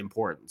very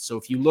important. So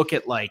if you look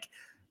at like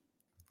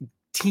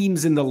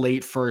teams in the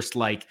late first,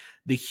 like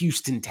the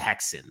Houston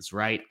Texans,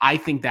 right? I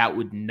think that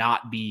would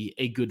not be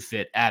a good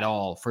fit at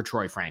all for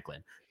Troy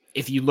Franklin.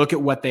 If you look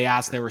at what they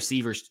ask their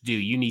receivers to do,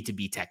 you need to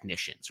be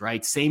technicians,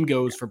 right? Same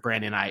goes for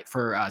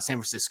San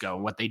Francisco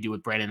and what they do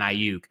with Brandon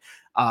Ayuk.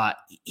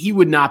 He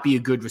would not be a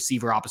good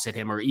receiver opposite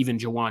him, or even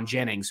Jawan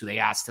Jennings, who they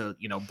asked to,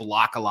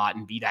 block a lot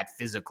and be that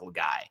physical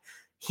guy.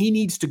 He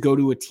needs to go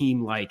to a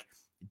team like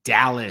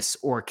Dallas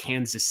or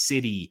Kansas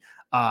City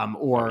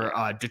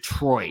or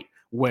Detroit,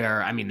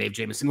 where, they have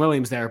Jameson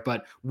Williams there,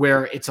 but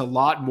where it's a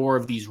lot more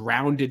of these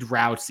rounded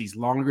routes, these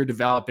longer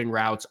developing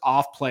routes,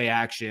 off play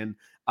action,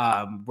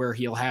 where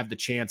he'll have the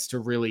chance to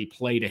really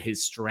play to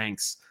his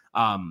strengths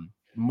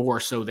more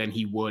so than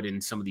he would in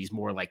some of these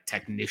more like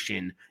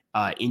technician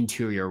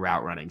interior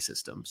route running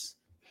systems.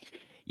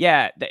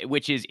 Yeah,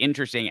 which is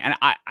interesting. And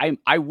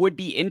I would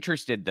be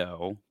interested,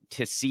 though,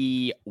 to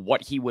see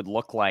what he would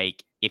look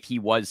like if he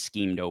was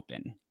schemed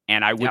open.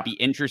 And I would be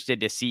interested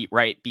to see,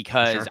 right?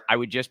 Because I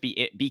would just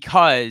be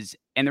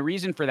and the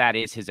reason for that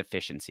is his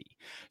efficiency.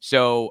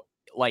 So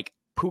like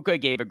Puka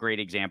gave a great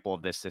example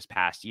of this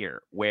past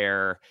year,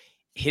 where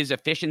his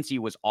efficiency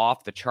was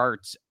off the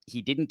charts.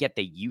 He didn't get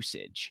the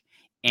usage,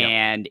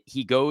 and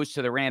he goes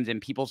to the Rams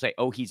and people say,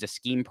 oh, he's a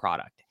scheme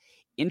product.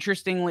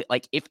 interestingly,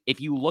 like if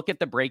you look at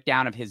the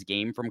breakdown of his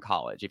game from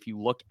college, if you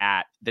look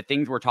at the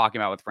things we're talking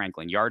about with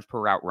Franklin, yards per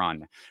route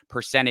run,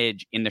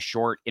 percentage in the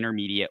short,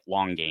 intermediate,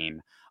 long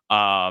game,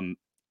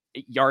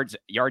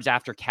 yards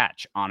after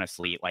catch,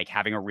 honestly, like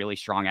having a really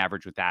strong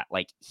average with that.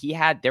 Like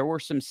there were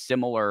some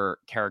similar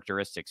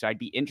characteristics. So I'd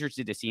be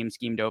interested to see him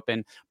schemed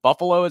open.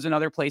 Buffalo is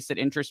another place that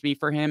interests me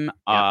for him.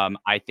 Yep.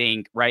 I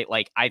think, right,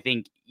 like I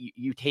think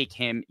you take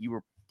him, you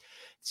were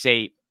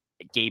say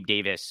Gabe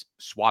Davis,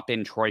 swap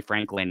in Troy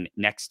Franklin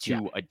next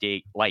to a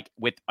dig, like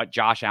with a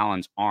Josh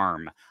Allen's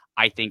arm,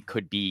 I think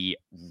could be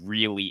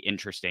really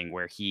interesting,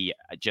 where he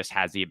just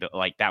has the ability,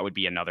 like that would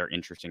be another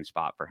interesting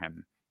spot for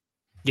him.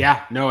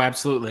 Yeah, no,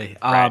 absolutely.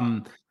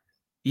 Right.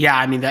 Yeah,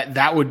 I mean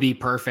that would be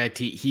perfect.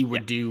 He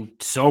would do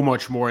so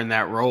much more in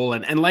that role,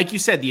 and like you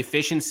said, the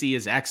efficiency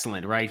is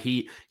excellent, right?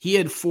 He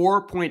had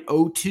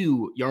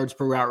 4.02 yards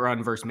per route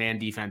run versus man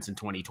defense in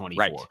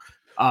 2024,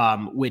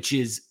 which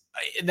is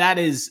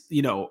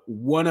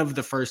one of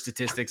the first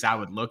statistics I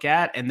would look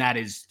at, and that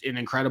is an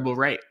incredible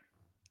rate.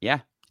 Yeah,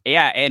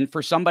 and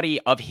for somebody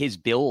of his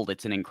build,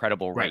 it's an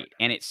incredible rate, Right.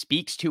 and it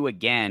speaks to,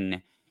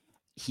 again,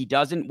 he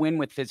doesn't win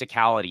with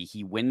physicality.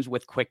 He wins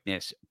with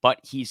quickness, but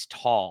he's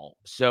tall.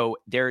 So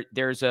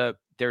there's a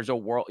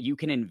world you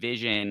can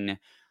envision.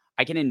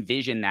 I can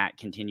envision that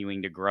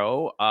continuing to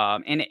grow.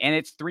 And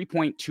it's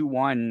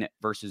 3.21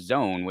 versus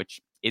zone,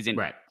 which isn't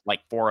like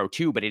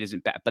 402, but it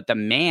isn't bad. But the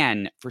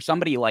man, for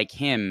somebody like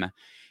him,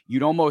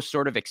 you'd almost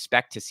sort of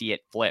expect to see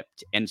it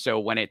flipped. And so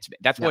when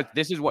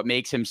this is what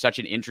makes him such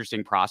an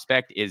interesting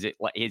prospect, is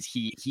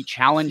he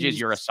challenges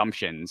your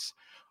assumptions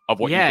of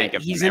what you think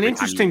of him. He's an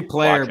interesting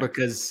player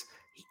because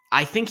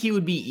I think he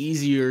would be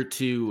easier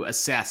to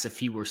assess if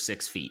he were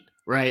 6 feet,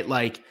 right?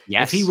 Like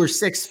if he were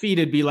 6 feet,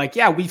 it'd be like,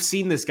 yeah, we've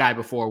seen this guy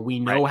before. We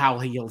know how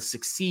he'll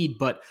succeed.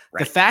 But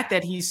the fact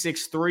that he's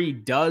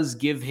 6'3" does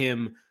give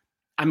him,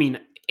 I mean,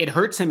 it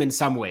hurts him in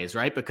some ways,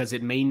 right? Because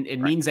it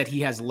means that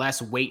he has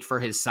less weight for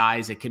his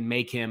size. It can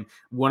make him,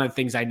 one of the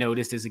things I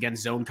noticed is,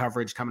 against zone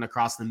coverage coming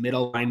across the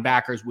middle,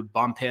 linebackers would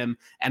bump him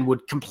and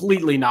would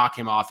completely knock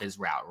him off his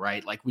route,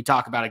 right? Like we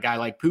talk about a guy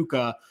like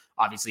Puka,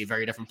 obviously a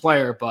very different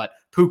player, but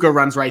Puka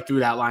runs right through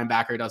that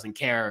linebacker, doesn't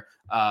care.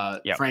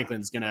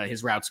 Franklin's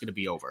his route's gonna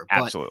be over.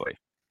 Absolutely. But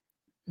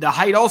the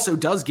height also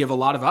does give a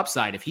lot of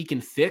upside if he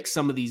can fix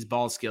some of these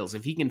ball skills,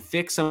 if he can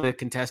fix some of the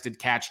contested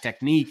catch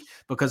technique,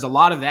 because a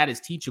lot of that is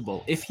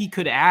teachable. If he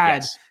could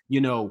add,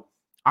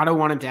 I don't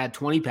want him to add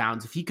 20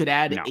 pounds. If he could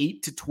add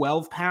 8 to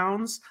 12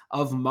 pounds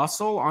of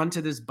muscle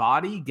onto this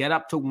body, get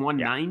up to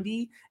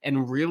 190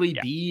 and really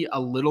be a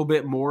little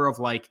bit more of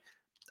like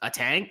a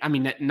tank. I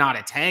mean, not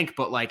a tank,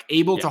 but like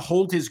able to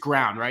hold his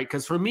ground, right?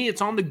 Because for me, it's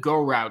on the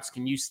go routes.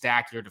 Can you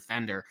stack your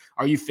defender?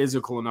 Are you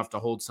physical enough to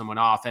hold someone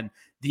off? And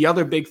the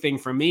other big thing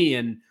for me,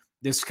 and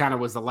this kind of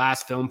was the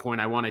last film point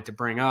I wanted to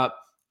bring up,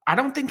 I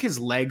don't think his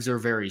legs are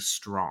very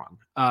strong.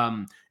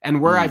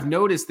 And where I've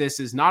noticed this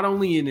is not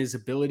only in his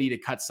ability to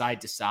cut side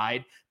to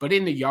side, but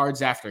in the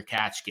yards after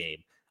catch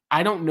game.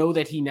 I don't know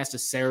that he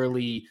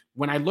necessarily,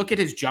 when I look at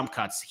his jump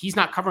cuts, he's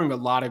not covering a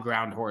lot of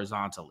ground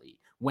horizontally.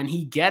 When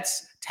he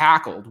gets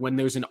tackled, when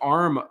there's an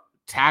arm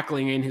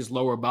tackling in his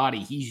lower body,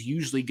 he's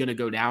usually going to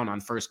go down on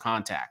first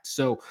contact.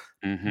 So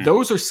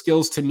those are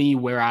skills to me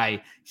where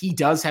he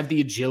does have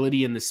the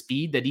agility and the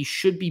speed that he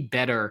should be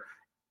better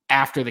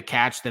after the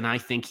catch than I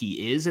think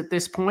he is at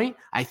this point.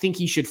 I think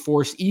he should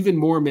force even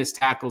more missed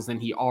tackles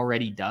than he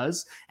already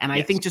does. And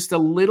I think just a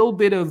little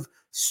bit of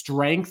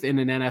strength in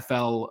an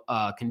NFL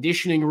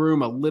conditioning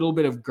room, a little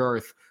bit of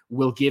girth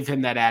will give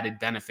him that added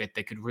benefit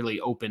that could really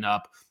open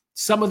up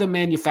some of the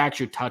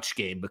manufactured touch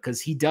game, because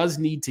he does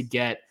need to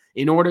get,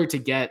 in order to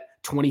get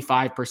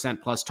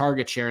 25% plus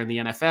target share in the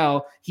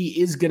NFL,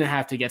 he is going to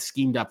have to get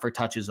schemed up for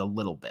touches a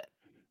little bit.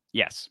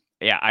 Yes.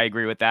 Yeah, I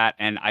agree with that.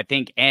 And I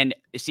think, and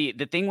see,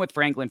 the thing with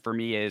Franklin for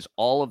me is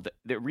all of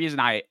the reason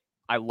I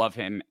love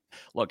him.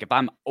 Look, if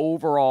I'm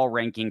overall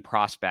ranking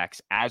prospects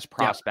as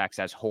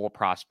whole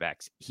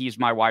prospects, he's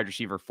my wide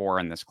receiver 4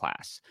 in this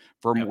class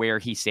from where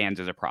he stands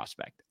as a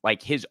prospect.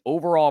 Like his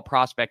overall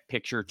prospect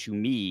picture, to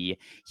me,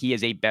 he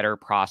is a better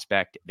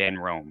prospect than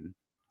Rome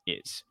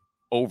is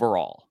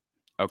overall.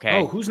 Okay.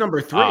 Oh, who's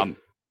number 3?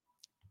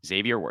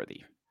 Xavier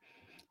Worthy.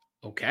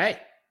 Okay.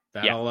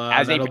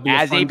 That'll be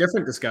a fun,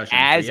 different discussion.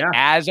 As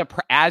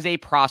a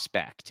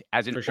prospect,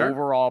 as an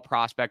overall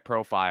prospect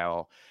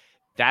profile,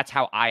 that's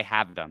how I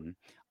have them.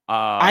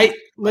 I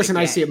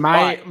see it.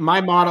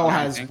 My model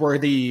has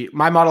Worthy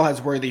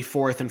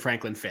 4th and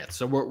Franklin 5th.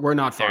 So we're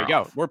not far. There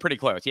you go. We're pretty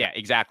close. Yeah,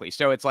 exactly.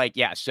 So it's like,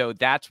 so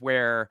that's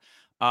where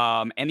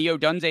and the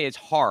Odunze is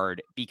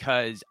hard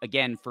because,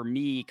 again, for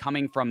me,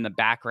 coming from the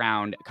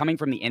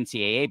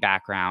NCAA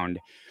background,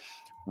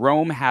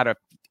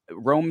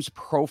 Rome's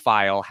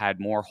profile had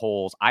more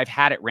holes. I've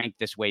had it ranked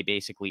this way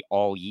basically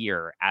all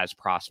year as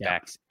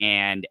prospects,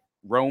 and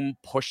Rome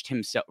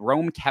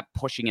kept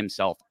pushing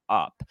himself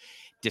up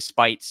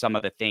despite some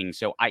of the things.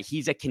 So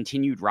he's a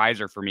continued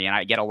riser for me. And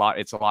I get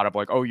it's a lot of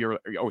like, so you're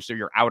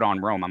out on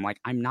Rome. I'm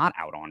like, I'm not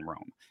out on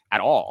Rome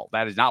at all.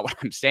 That is not what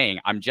I'm saying.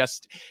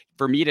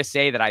 For me to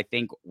say that I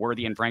think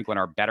Worthy and Franklin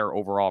are better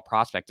overall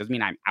prospects doesn't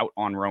mean I'm out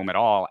on Rome at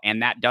all.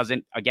 And that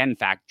doesn't, again,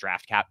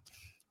 draft cap.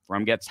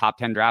 Rome gets top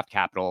 10 draft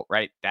capital,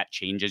 right? That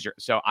changes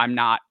so I'm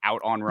not out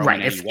on Rome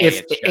in any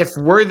way. If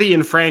Worthy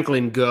and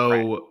Franklin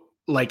go,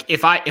 like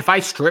if I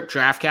strip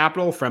draft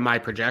capital from my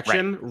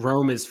projection,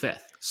 Rome is 5th.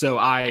 So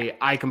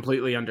I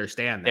completely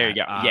understand that. There you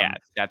go.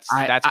 That's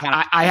kind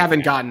of. I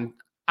haven't gotten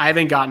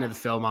to the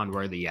film on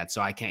Worthy yet,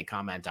 so I can't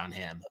comment on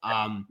him.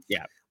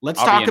 Let's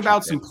talk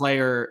about some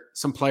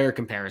player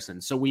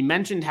comparisons. So we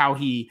mentioned how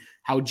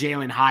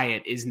Jalen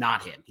Hyatt is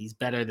not him. He's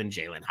better than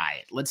Jalen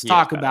Hyatt. Let's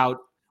talk about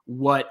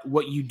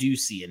what you do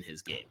see in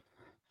his game,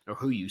 or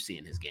who you see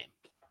in his game.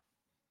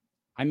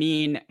 I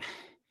mean,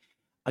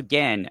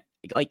 again,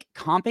 like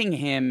comping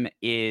him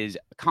is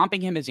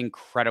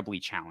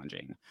incredibly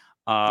challenging.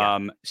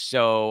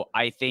 So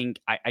I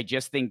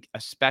just think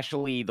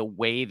especially the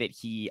way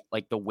he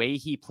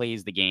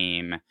plays the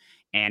game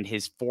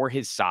and for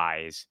his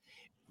size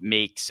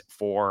makes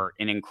for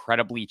an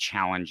incredibly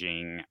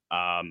challenging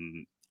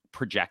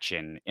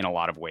projection in a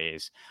lot of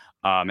ways.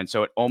 And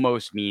so it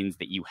almost means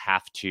that you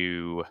have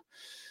to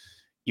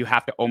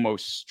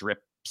almost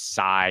strip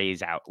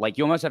size out. Like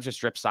you almost have to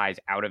strip size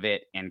out of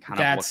it and kind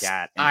of look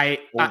at. I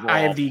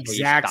have the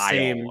exact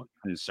same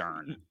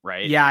concern,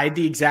 right? Yeah, I had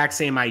the exact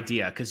same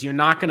idea because you're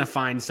not going to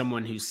find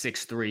someone who's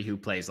 6'3" who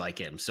plays like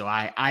him. So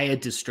I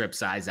had to strip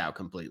size out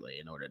completely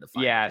in order to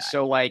find. Yeah.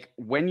 So like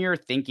when you're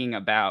thinking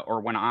about, or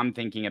when I'm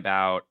thinking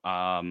about,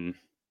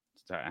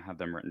 so I have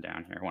them written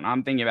down here. When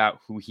I'm thinking about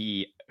who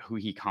he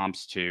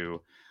comps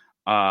to,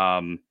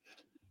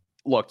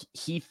 look,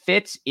 he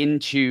fits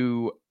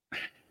into.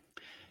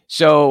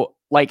 So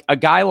like a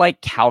guy like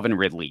Calvin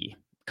Ridley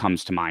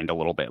comes to mind a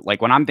little bit. Like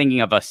when I'm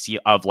thinking of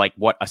like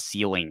what a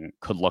ceiling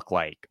could look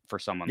like for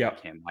someone like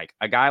him, like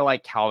a guy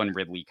like Calvin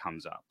Ridley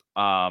comes up.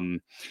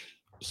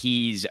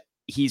 He's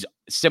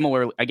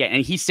similar again,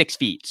 and he's 6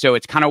 feet. So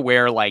it's kind of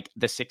where like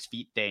the 6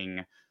 feet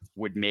thing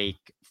would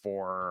make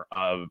for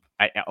a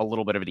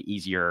little bit of an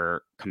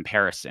easier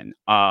comparison.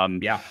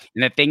 And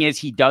the thing is,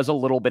 he does a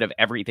little bit of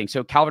everything.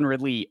 So Calvin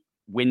Ridley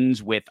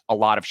wins with a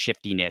lot of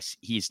shiftiness.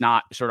 He's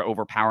not sort of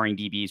overpowering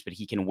DBs, but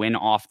he can win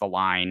off the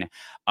line.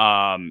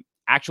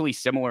 Actually,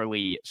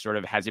 similarly, sort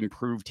of has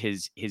improved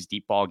his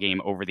deep ball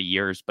game over the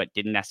years, but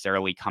didn't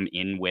necessarily come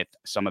in with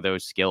some of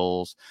those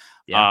skills.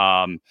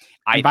 By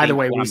the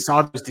way, we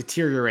saw those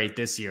deteriorate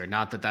this year.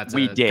 Not that that's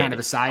kind of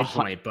a side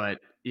point, but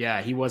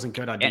yeah, he wasn't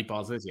good on deep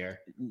balls this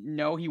year.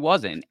 No, he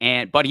wasn't.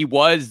 But he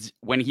was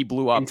when he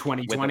blew up in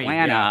 2020, with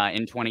Atlanta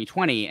in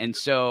 2020. And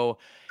so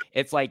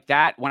it's like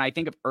that when I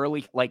think of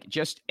early,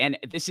 and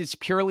this is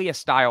purely a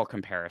style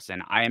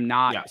comparison. I am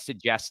not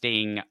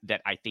suggesting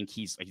that I think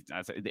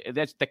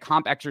that's the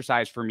comp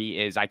exercise for me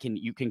is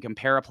you can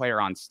compare a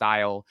player on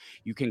style.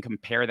 You can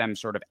compare them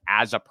sort of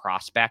as a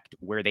prospect,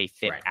 where they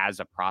fit as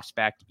a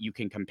prospect. You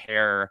can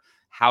compare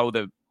how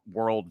the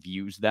world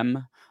views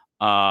them.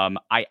 I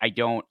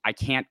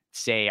can't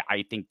say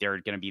I think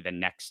they're going to be the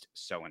next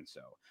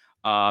so-and-so.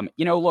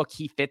 Look,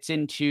 he fits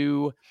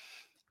into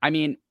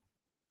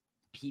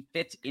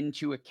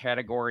a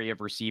category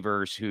of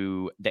receivers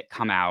that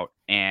come out,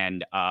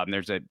 and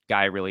there's a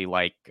guy I really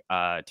like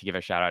to give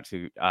a shout out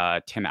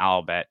to, Tim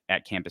Albert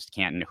at Campus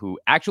Canton, who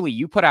actually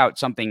you put out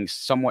something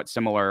somewhat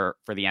similar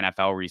for the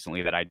NFL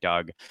recently that I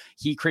dug.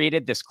 He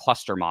created this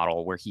cluster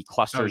model where he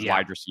clusters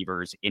wide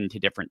receivers into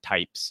different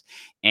types,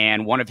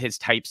 and one of his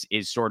types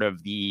is sort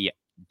of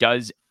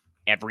does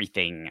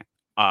everything,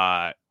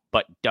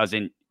 but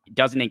doesn't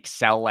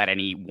excel at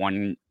any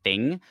one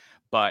thing,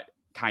 but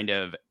kind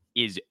of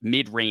is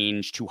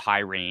mid-range to high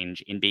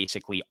range in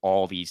basically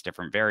all these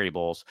different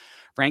variables.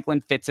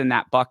 Franklin fits in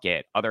that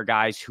bucket. Other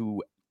guys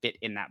who fit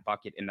in that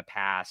bucket in the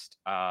past,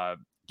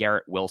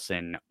 Garrett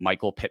Wilson,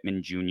 Michael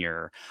Pittman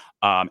Jr.,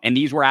 and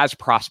these were as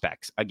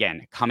prospects.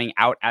 Again, coming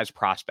out as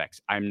prospects.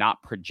 I'm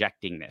not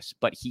projecting this,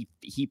 but he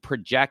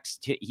projects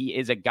he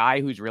is a guy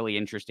who's really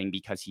interesting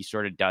because he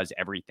sort of does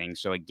everything.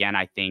 So again,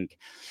 I think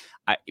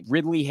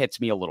Ridley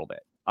hits me a little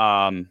bit.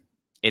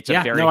 It's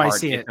a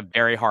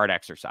very hard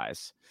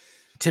exercise.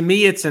 To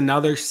me, it's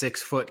another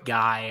 6 foot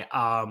guy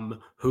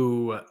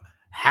who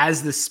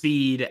has the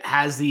speed,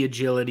 has the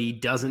agility,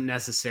 doesn't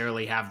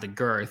necessarily have the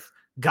girth,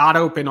 got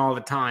open all the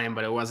time,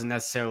 but it wasn't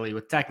necessarily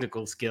with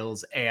technical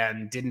skills,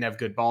 and didn't have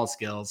good ball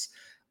skills.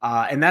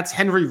 And that's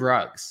Henry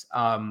Ruggs.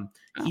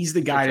 He's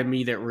the guy to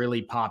me that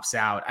really pops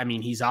out. I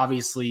mean, he's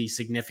obviously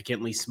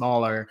significantly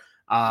smaller.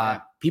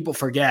 People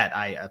forget,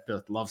 I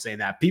love saying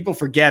that. People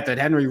forget that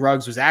Henry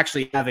Ruggs was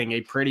actually having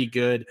a pretty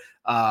good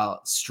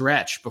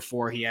stretch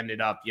before he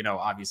ended up,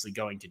 obviously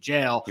going to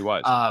jail. He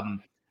was.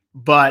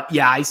 But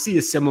yeah, I see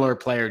a similar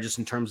player just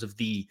in terms of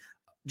the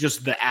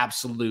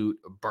absolute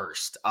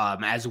burst,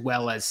 as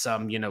well as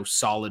some,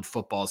 solid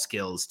football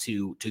skills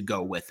to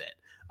go with it.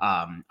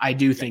 I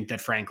do think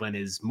that Franklin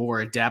is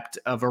more adept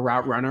of a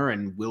route runner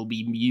and will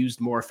be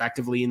used more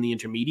effectively in the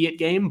intermediate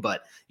game.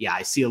 But yeah,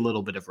 I see a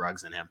little bit of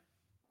Ruggs in him.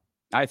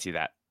 I see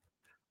that.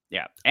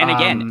 Yeah. And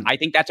again, I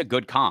think that's a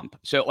good comp.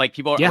 So like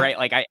people are right.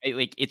 Like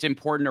like it's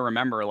important to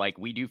remember, like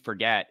we do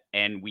forget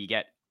and we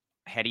get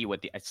heady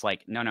with it's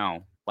like,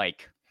 no,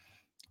 like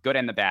good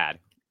and the bad.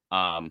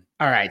 All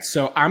right.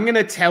 So I'm going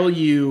to tell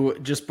you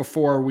just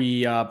before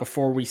we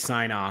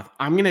sign off,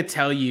 I'm going to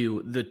tell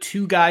you the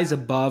two guys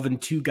above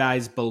and two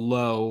guys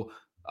below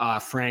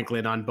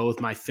Franklin on both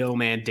my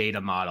film and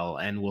data model,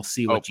 and we'll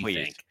see what you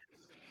think.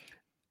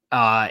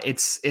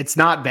 It's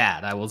not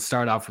bad. I will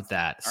start off with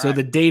that. So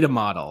the data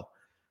model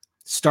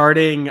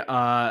starting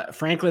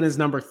Franklin is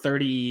number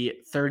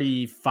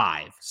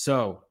 35.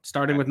 So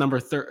starting with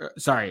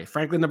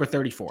Franklin number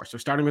 34. So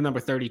starting with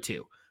number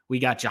 32, we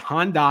got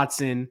Jahan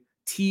Dotson,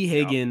 T.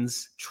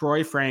 Higgins,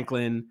 Troy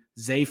Franklin,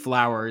 Zay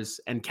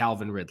Flowers, and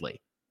Calvin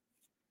Ridley.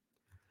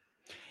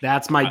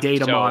 That's my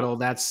data model.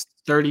 That's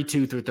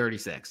 32 through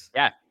 36.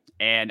 Yeah.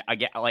 And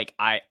again, like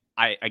I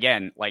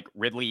again, like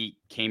Ridley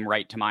came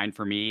right to mind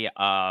for me.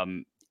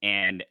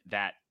 And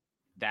that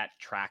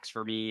tracks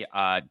for me.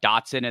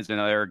 Dotson is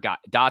another guy.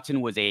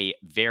 Dotson was a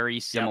very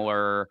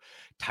similar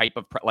type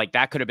of like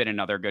that could have been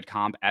another good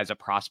comp as a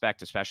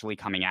prospect, especially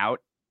coming out.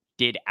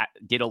 Did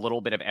a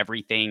little bit of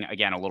everything.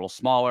 Again, a little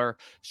smaller,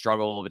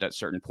 struggled a little bit at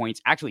certain points.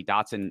 Actually,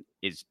 Dotson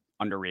is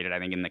underrated, I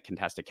think, in the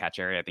contested catch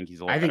area. I think he's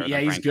a little better than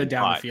Franklin, he's good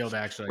down the field,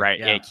 actually. Right.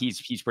 Yeah,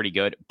 he's pretty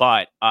good.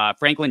 But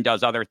Franklin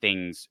does other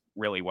things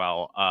really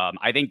well.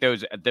 I think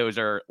those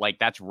are like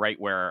that's right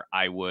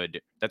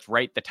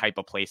the type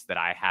of place that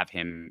I have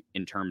him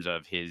in terms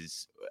of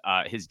his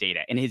data.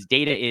 And his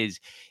data is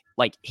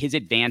like his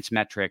advanced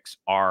metrics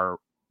are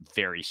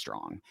very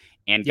strong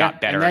and got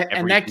better.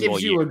 And that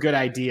gives you a good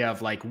idea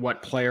of like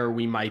what player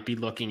we might be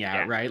looking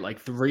at, right? Like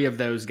 3 of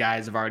those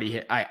guys have already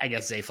hit. I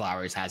guess Zay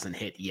Flowers hasn't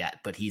hit yet,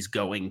 but he's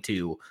going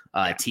to.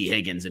 T.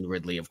 Higgins and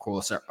Ridley, of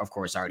course,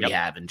 already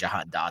have, and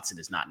Jahan Dotson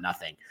is not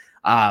nothing.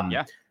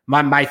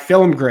 My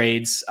film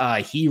grades,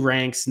 he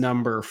ranks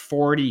number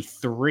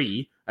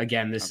 43.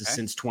 Again, this is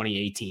since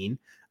 2018.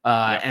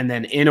 And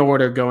then in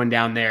order going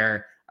down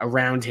there,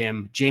 around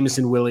him,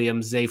 Jameson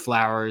Williams, Zay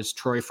Flowers,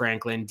 Troy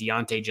Franklin,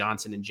 Deontay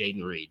Johnson, and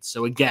Jaden Reed.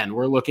 So again,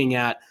 we're looking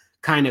at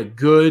kind of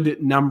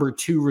good number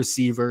 2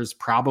 receivers,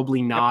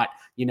 probably not,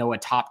 a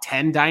top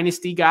 10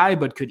 dynasty guy,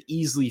 but could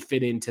easily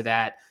fit into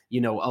that,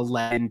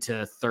 11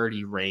 to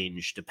 30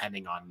 range,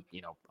 depending on,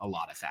 a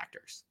lot of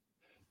factors.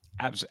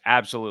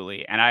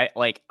 Absolutely. And I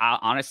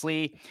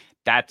honestly,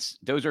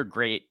 those are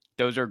great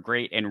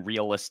and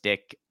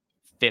realistic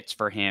fits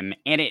for him.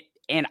 And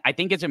I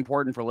think it's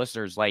important for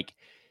listeners, like,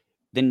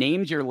 the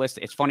names you're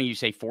listing, it's funny you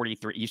say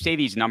 43. You say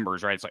these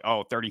numbers, right? It's like,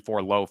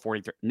 34 low,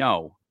 43.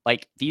 No,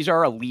 like these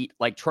are elite.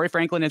 Like Troy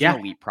Franklin is an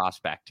elite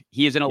prospect.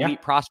 He is an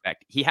elite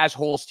prospect. He has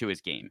holes to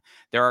his game.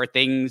 There are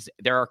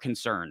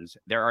concerns.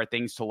 There are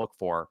things to look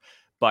for.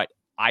 But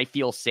I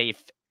feel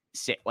safe.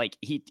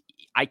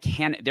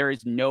 There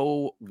is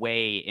no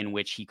way in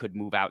which he could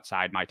move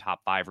outside my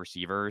top 5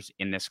 receivers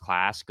in this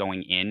class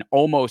going in.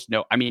 Almost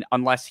no. I mean,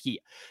 unless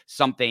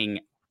something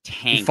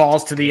tanked. He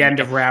falls to the end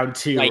of round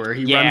 2, or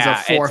he runs a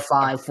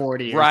 4.5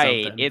 40.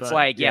 Right.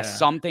 It's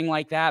something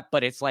like that.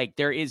 But it's like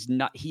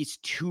he's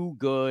too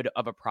good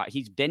of a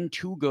he's been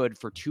too good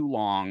for too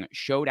long,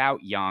 showed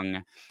out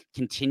young,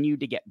 continued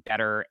to get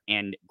better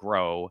and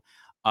grow.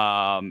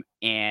 And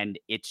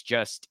it's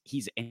just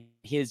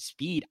his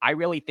speed. I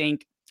really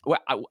think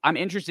I'm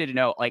interested to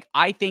know, like,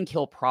 I think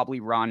he'll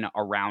probably run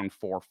around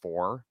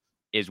 4.4.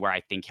 is where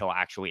I think he'll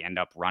actually end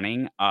up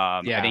running.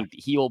 I think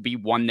he will be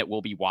one that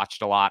will be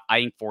watched a lot. I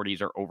think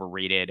 40s are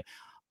overrated.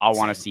 I'll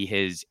want to see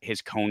his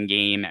cone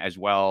game as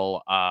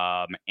well.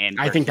 And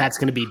I think that's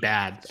going to be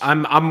bad.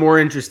 I'm more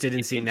interested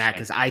in seeing that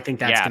because I think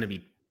that's going to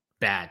be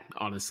bad,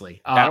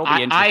 honestly. That'll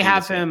be interesting. I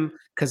have him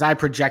because I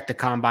project the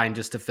combine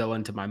just to fill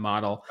into my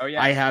model. Oh,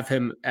 yeah. I have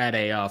him at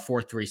a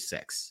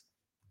 4.36.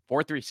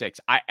 4.36.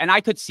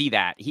 I could see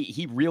that.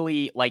 He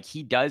really, like,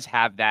 he does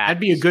have that.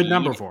 That'd be a good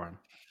number for him.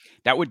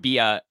 That would be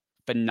a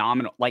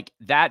phenomenal, like,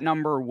 that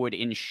number would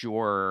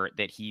ensure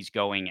that he's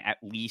going at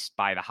least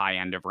by the high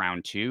end of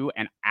round 2.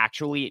 And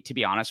actually, to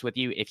be honest with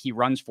you, if he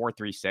runs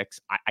 4.36,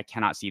 I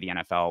cannot see the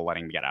NFL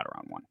letting him get out of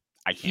round 1.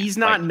 I can't. He's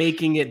not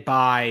making it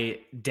by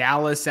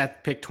Dallas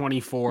at pick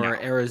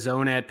 24,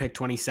 Arizona at pick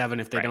 27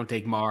 if they don't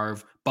take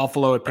Marv,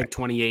 Buffalo at pick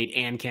 28,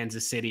 and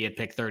Kansas City at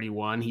pick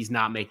 31. He's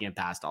not making it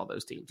past all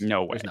those teams.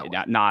 No way.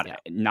 Not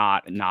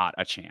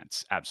a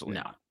chance. Absolutely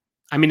not.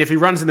 I mean, if he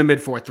runs in the mid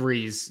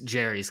 4.3s,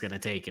 Jerry's going to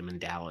take him in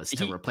Dallas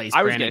to replace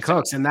Brandon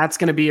Cooks, and that's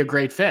going to be a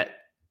great fit.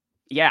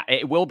 Yeah,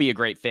 it will be a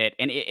great fit.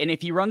 And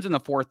if he runs in the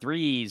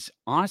 4.3s,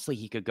 honestly,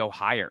 he could go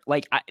higher.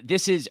 Like,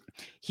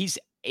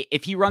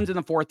 if he runs in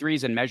the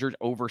 4.3s and measures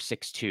over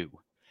 6'2",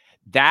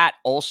 that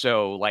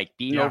also, like,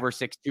 being over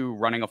 6'2",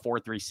 running a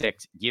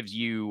 4.36 gives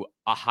you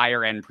a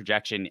higher end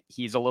projection.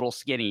 He's a little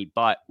skinny,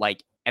 but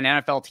like an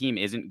NFL team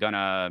isn't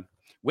gonna,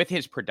 with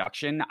his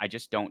production, I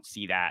just don't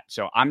see that.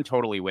 So I'm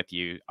totally with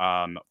you.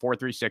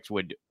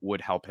 4.36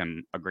 would help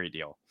him a great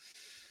deal.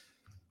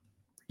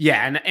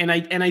 Yeah, and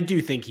I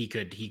do think he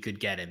could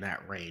get in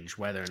that range.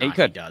 Whether or He not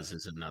he could. does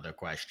is another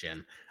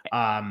question.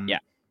 Yeah.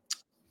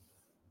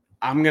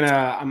 I'm He's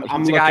a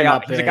looking guy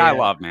up he's a guy I a.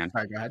 love, man.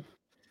 Sorry, go ahead.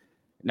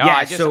 No, Yeah.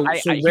 I just So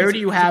where do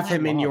you he's a have guy I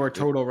him in love, your dude.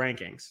 total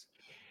rankings?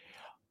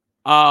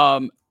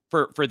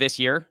 For this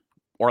year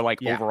or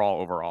like Yeah,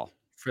 overall?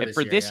 for this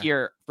For year. this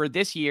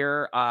Yeah.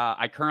 year,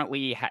 I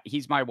currently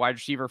he's my wide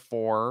receiver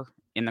 4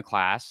 in the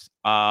class.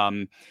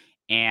 And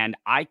at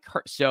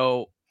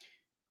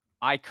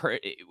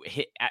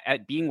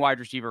being wide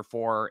receiver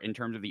 4 in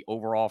terms of the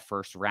overall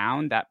first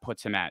round, that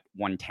puts him at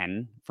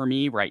 110 for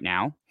me right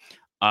now.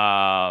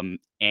 And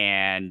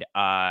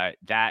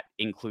that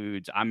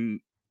includes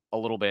I'm a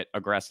little bit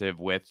aggressive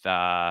with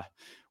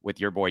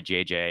your boy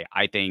JJ.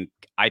 I think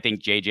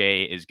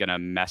JJ is going to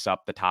mess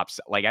up the top.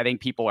 Like, I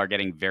think people are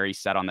getting very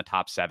set on the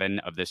top 7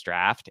 of this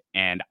draft.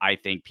 And I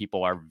think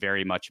people are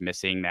very much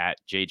missing that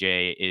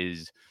JJ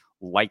is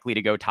likely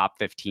to go top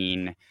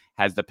 15,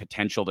 has the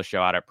potential to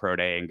show out at Pro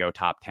Day and go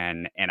top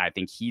 10. And I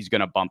think he's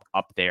going to bump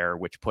up there,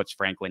 which puts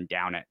Franklin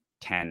down at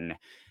 10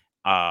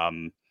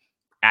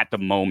 at the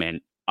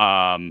moment.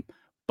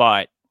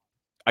 But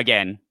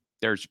again,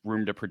 there's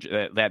room to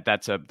project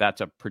that's a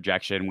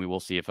projection. We will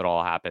see if it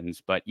all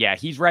happens. But yeah,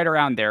 he's right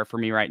around there for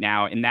me right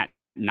now in that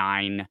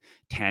 9,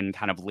 10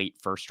 kind of late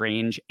first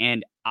range.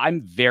 And I'm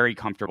very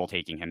comfortable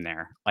taking him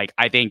there. Like,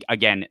 I think,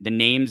 again, the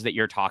names that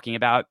you're talking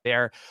about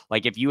there,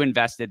 like if you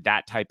invested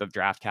that type of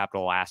draft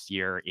capital last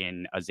year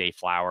in a Zay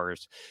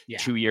Flowers,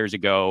 2 years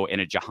ago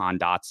in a Jahan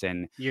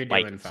Dotson, You're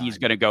like doing fine. he's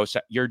going to go,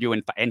 you're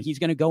doing, and he's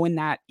going to go in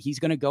that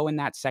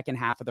second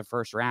half of the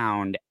first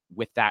round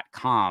with that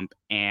comp.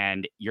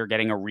 And you're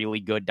getting a really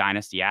good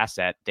dynasty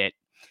asset that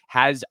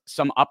has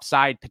some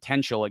upside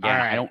potential. Again,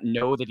 Right. I don't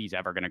know that he's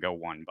ever going to go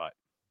 1, but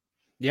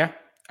yeah.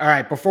 All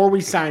right. Before we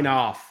sign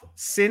off,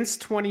 since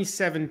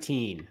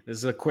 2017, this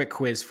is a quick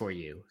quiz for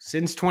you.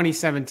 Since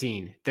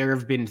 2017, there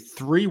have been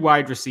 3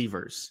 wide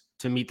receivers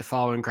to meet the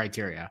following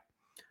criteria: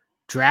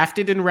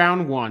 drafted in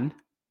round 1,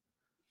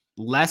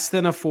 less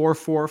than a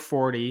 4.4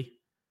 40,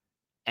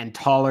 and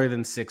taller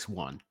than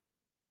 6'1".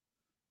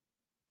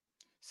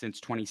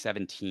 Since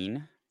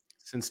 2017.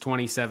 Since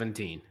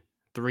 2017,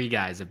 3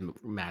 guys have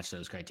matched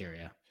those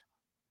criteria.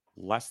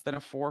 Less than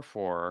a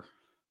 4.4,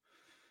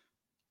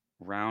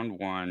 round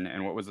 1,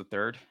 and what was the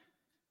third?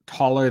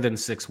 Taller than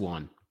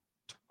 6'1".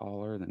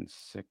 Taller than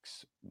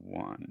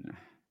 6'1".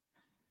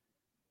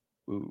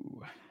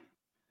 Ooh.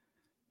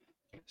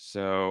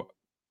 So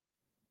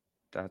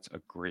that's a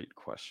great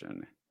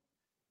question.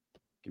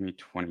 Give me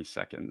 20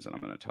 seconds and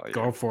I'm going to tell you.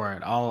 Go for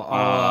it.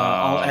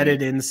 I'll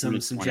edit in some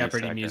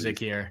Jeopardy seconds. music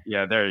here.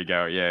 Yeah, there you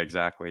go. Yeah,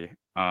 exactly.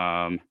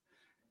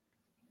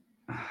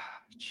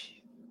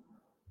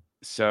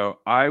 So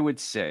I would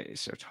say,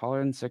 taller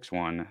than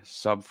 6'1",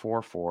 sub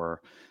 4.4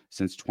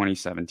 since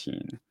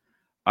 2017.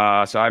 So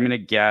I'm going to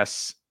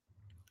guess.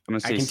 I'm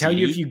going to say I can CD? tell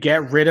you, if you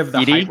get rid of the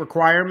CD? height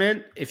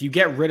requirement, it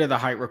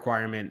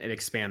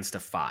expands to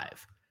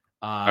 5.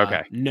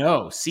 Okay.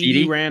 No,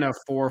 CD ran a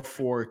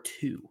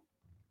 4.42.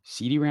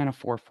 CD ran a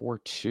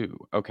 4.42.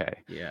 Okay.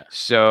 Yeah.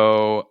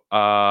 So,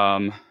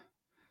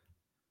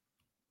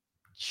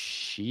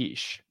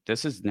 sheesh.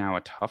 This is now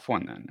a tough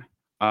one then.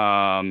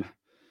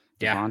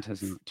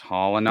 Devonta's not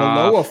tall enough.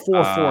 Below a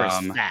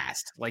 4.4 is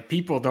fast. Like,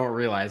 people don't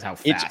realize how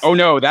fast.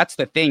 No, that's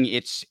the thing.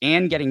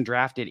 And getting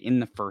drafted in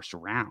the first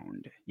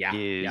round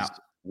is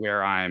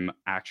where I'm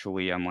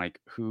like,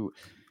 who?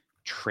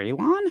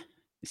 Traylon?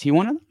 Is he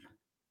one of them?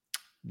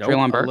 Nope,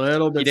 Traylon Burks? A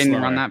little bit He didn't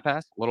slower. run that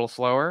fast. A little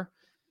slower.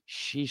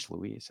 Sheesh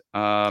Louise.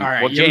 All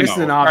right, well, you're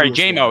missing an obvious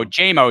one.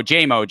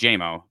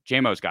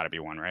 JMO's got to be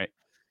one, right?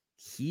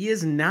 He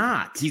is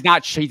not. He's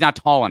not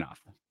tall enough.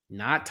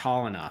 Not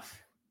tall enough.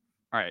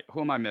 All right,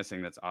 who am I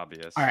missing that's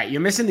obvious? All right,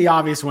 you're missing the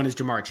obvious one is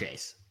Jamar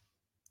Chase.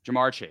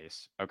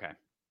 Okay.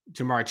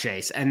 Jamar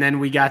Chase. And then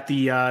we got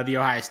the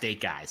Ohio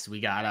State guys. We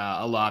got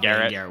Olave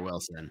and Garrett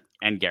Wilson.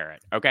 And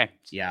Garrett. Okay.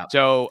 Yeah.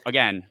 So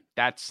again,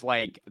 that's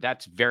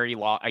very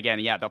long. Again,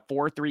 yeah, the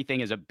 4.3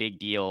 thing is a big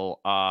deal.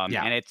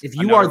 And it's if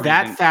you are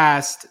that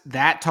fast,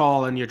 that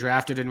tall, and you're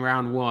drafted in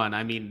round 1,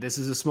 I mean, this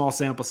is a small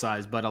sample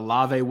size, but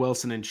Olave,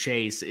 Wilson, and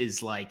Chase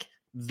is like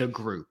the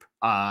group.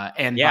 By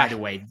the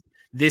way,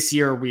 this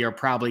year we are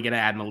probably going to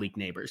add Malik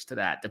Neighbors to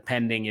that,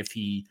 depending if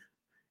he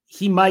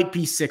might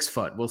be 6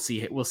 foot. We'll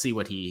see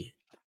what he.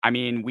 I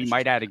mean, we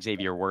might add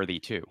Xavier Worthy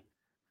too.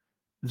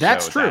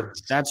 That's true.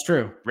 That's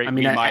true. I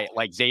mean,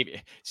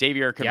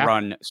 Xavier could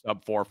run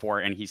sub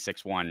 4.4 and he's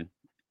 6'1"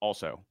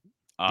 also.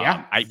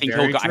 I think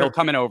he'll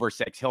come in over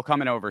 6. He'll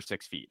come in over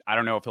 6 feet. I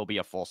don't know if he'll be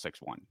a full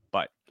 6'1",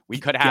 but we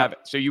could have.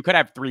 So you could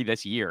have 3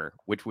 this year,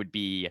 which would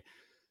be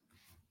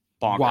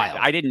bonkers. Wild.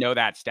 I didn't know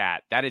that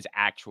stat. That is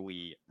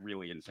actually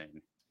really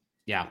insane.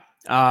 Yeah.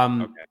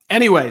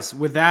 Anyways,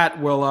 with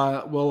that,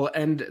 we'll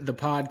end the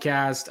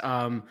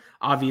podcast.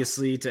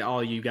 Obviously, to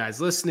all you guys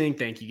listening,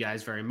 thank you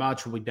guys very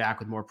much. We'll be back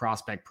with more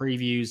prospect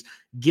previews.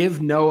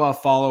 Give Noah a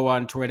follow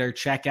on Twitter.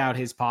 Check out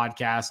his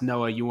podcast.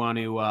 Noah, you want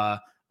to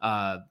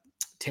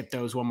tip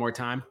those one more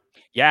time?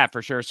 Yeah,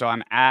 for sure. So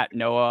I'm at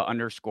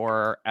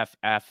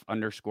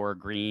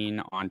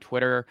Noah_FF_green on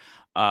Twitter.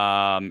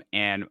 And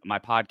my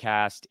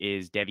podcast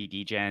is Devy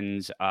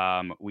Degens.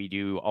 We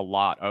do a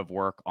lot of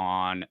work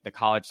on the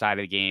college side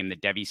of the game, the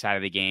Devy side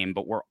of the game,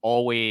 but we're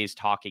always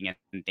talking and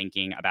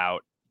thinking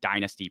about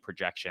dynasty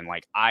projection.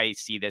 Like, I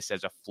see this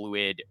as a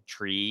fluid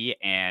tree,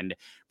 and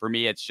for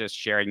me, it's just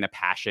sharing the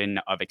passion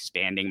of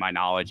expanding my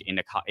knowledge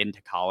into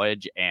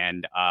college,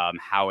 and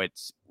how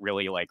it's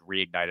really like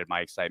reignited my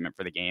excitement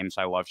for the game.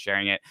 So I love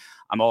sharing it.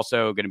 I'm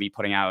also going to be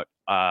putting out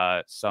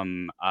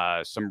some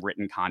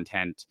written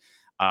content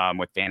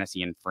with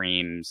Fantasy and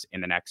Frames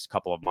in the next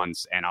couple of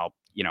months, and all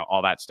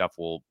that stuff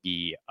will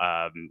be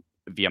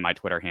via my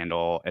Twitter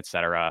handle,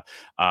 etc.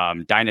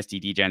 Dynasty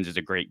Degens is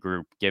a great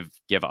group. Give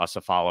us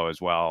a follow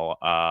as well.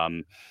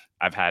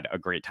 I've had a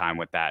great time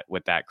with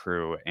that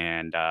crew,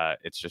 and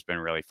it's just been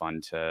really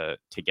fun to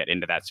get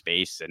into that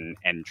space and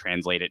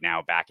translate it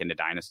now back into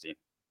Dynasty.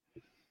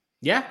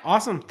 Yeah,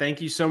 awesome. Thank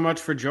you so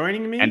much for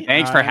joining me. And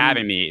thanks for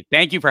having me.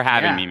 Thank you for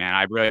having me, Yeah. man.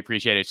 I really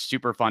appreciate it. It's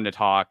super fun to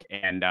talk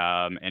and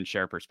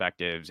share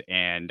perspectivbs.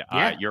 And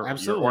Yeah, your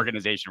absolutely.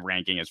 organization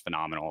ranking is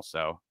phenomenal.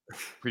 So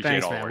appreciate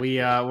Thanks, all the man.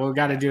 work. We'll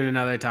got to do it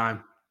another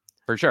time.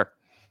 For sure.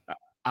 All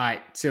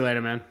right. See you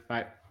later, man.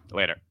 Bye.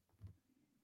 Later.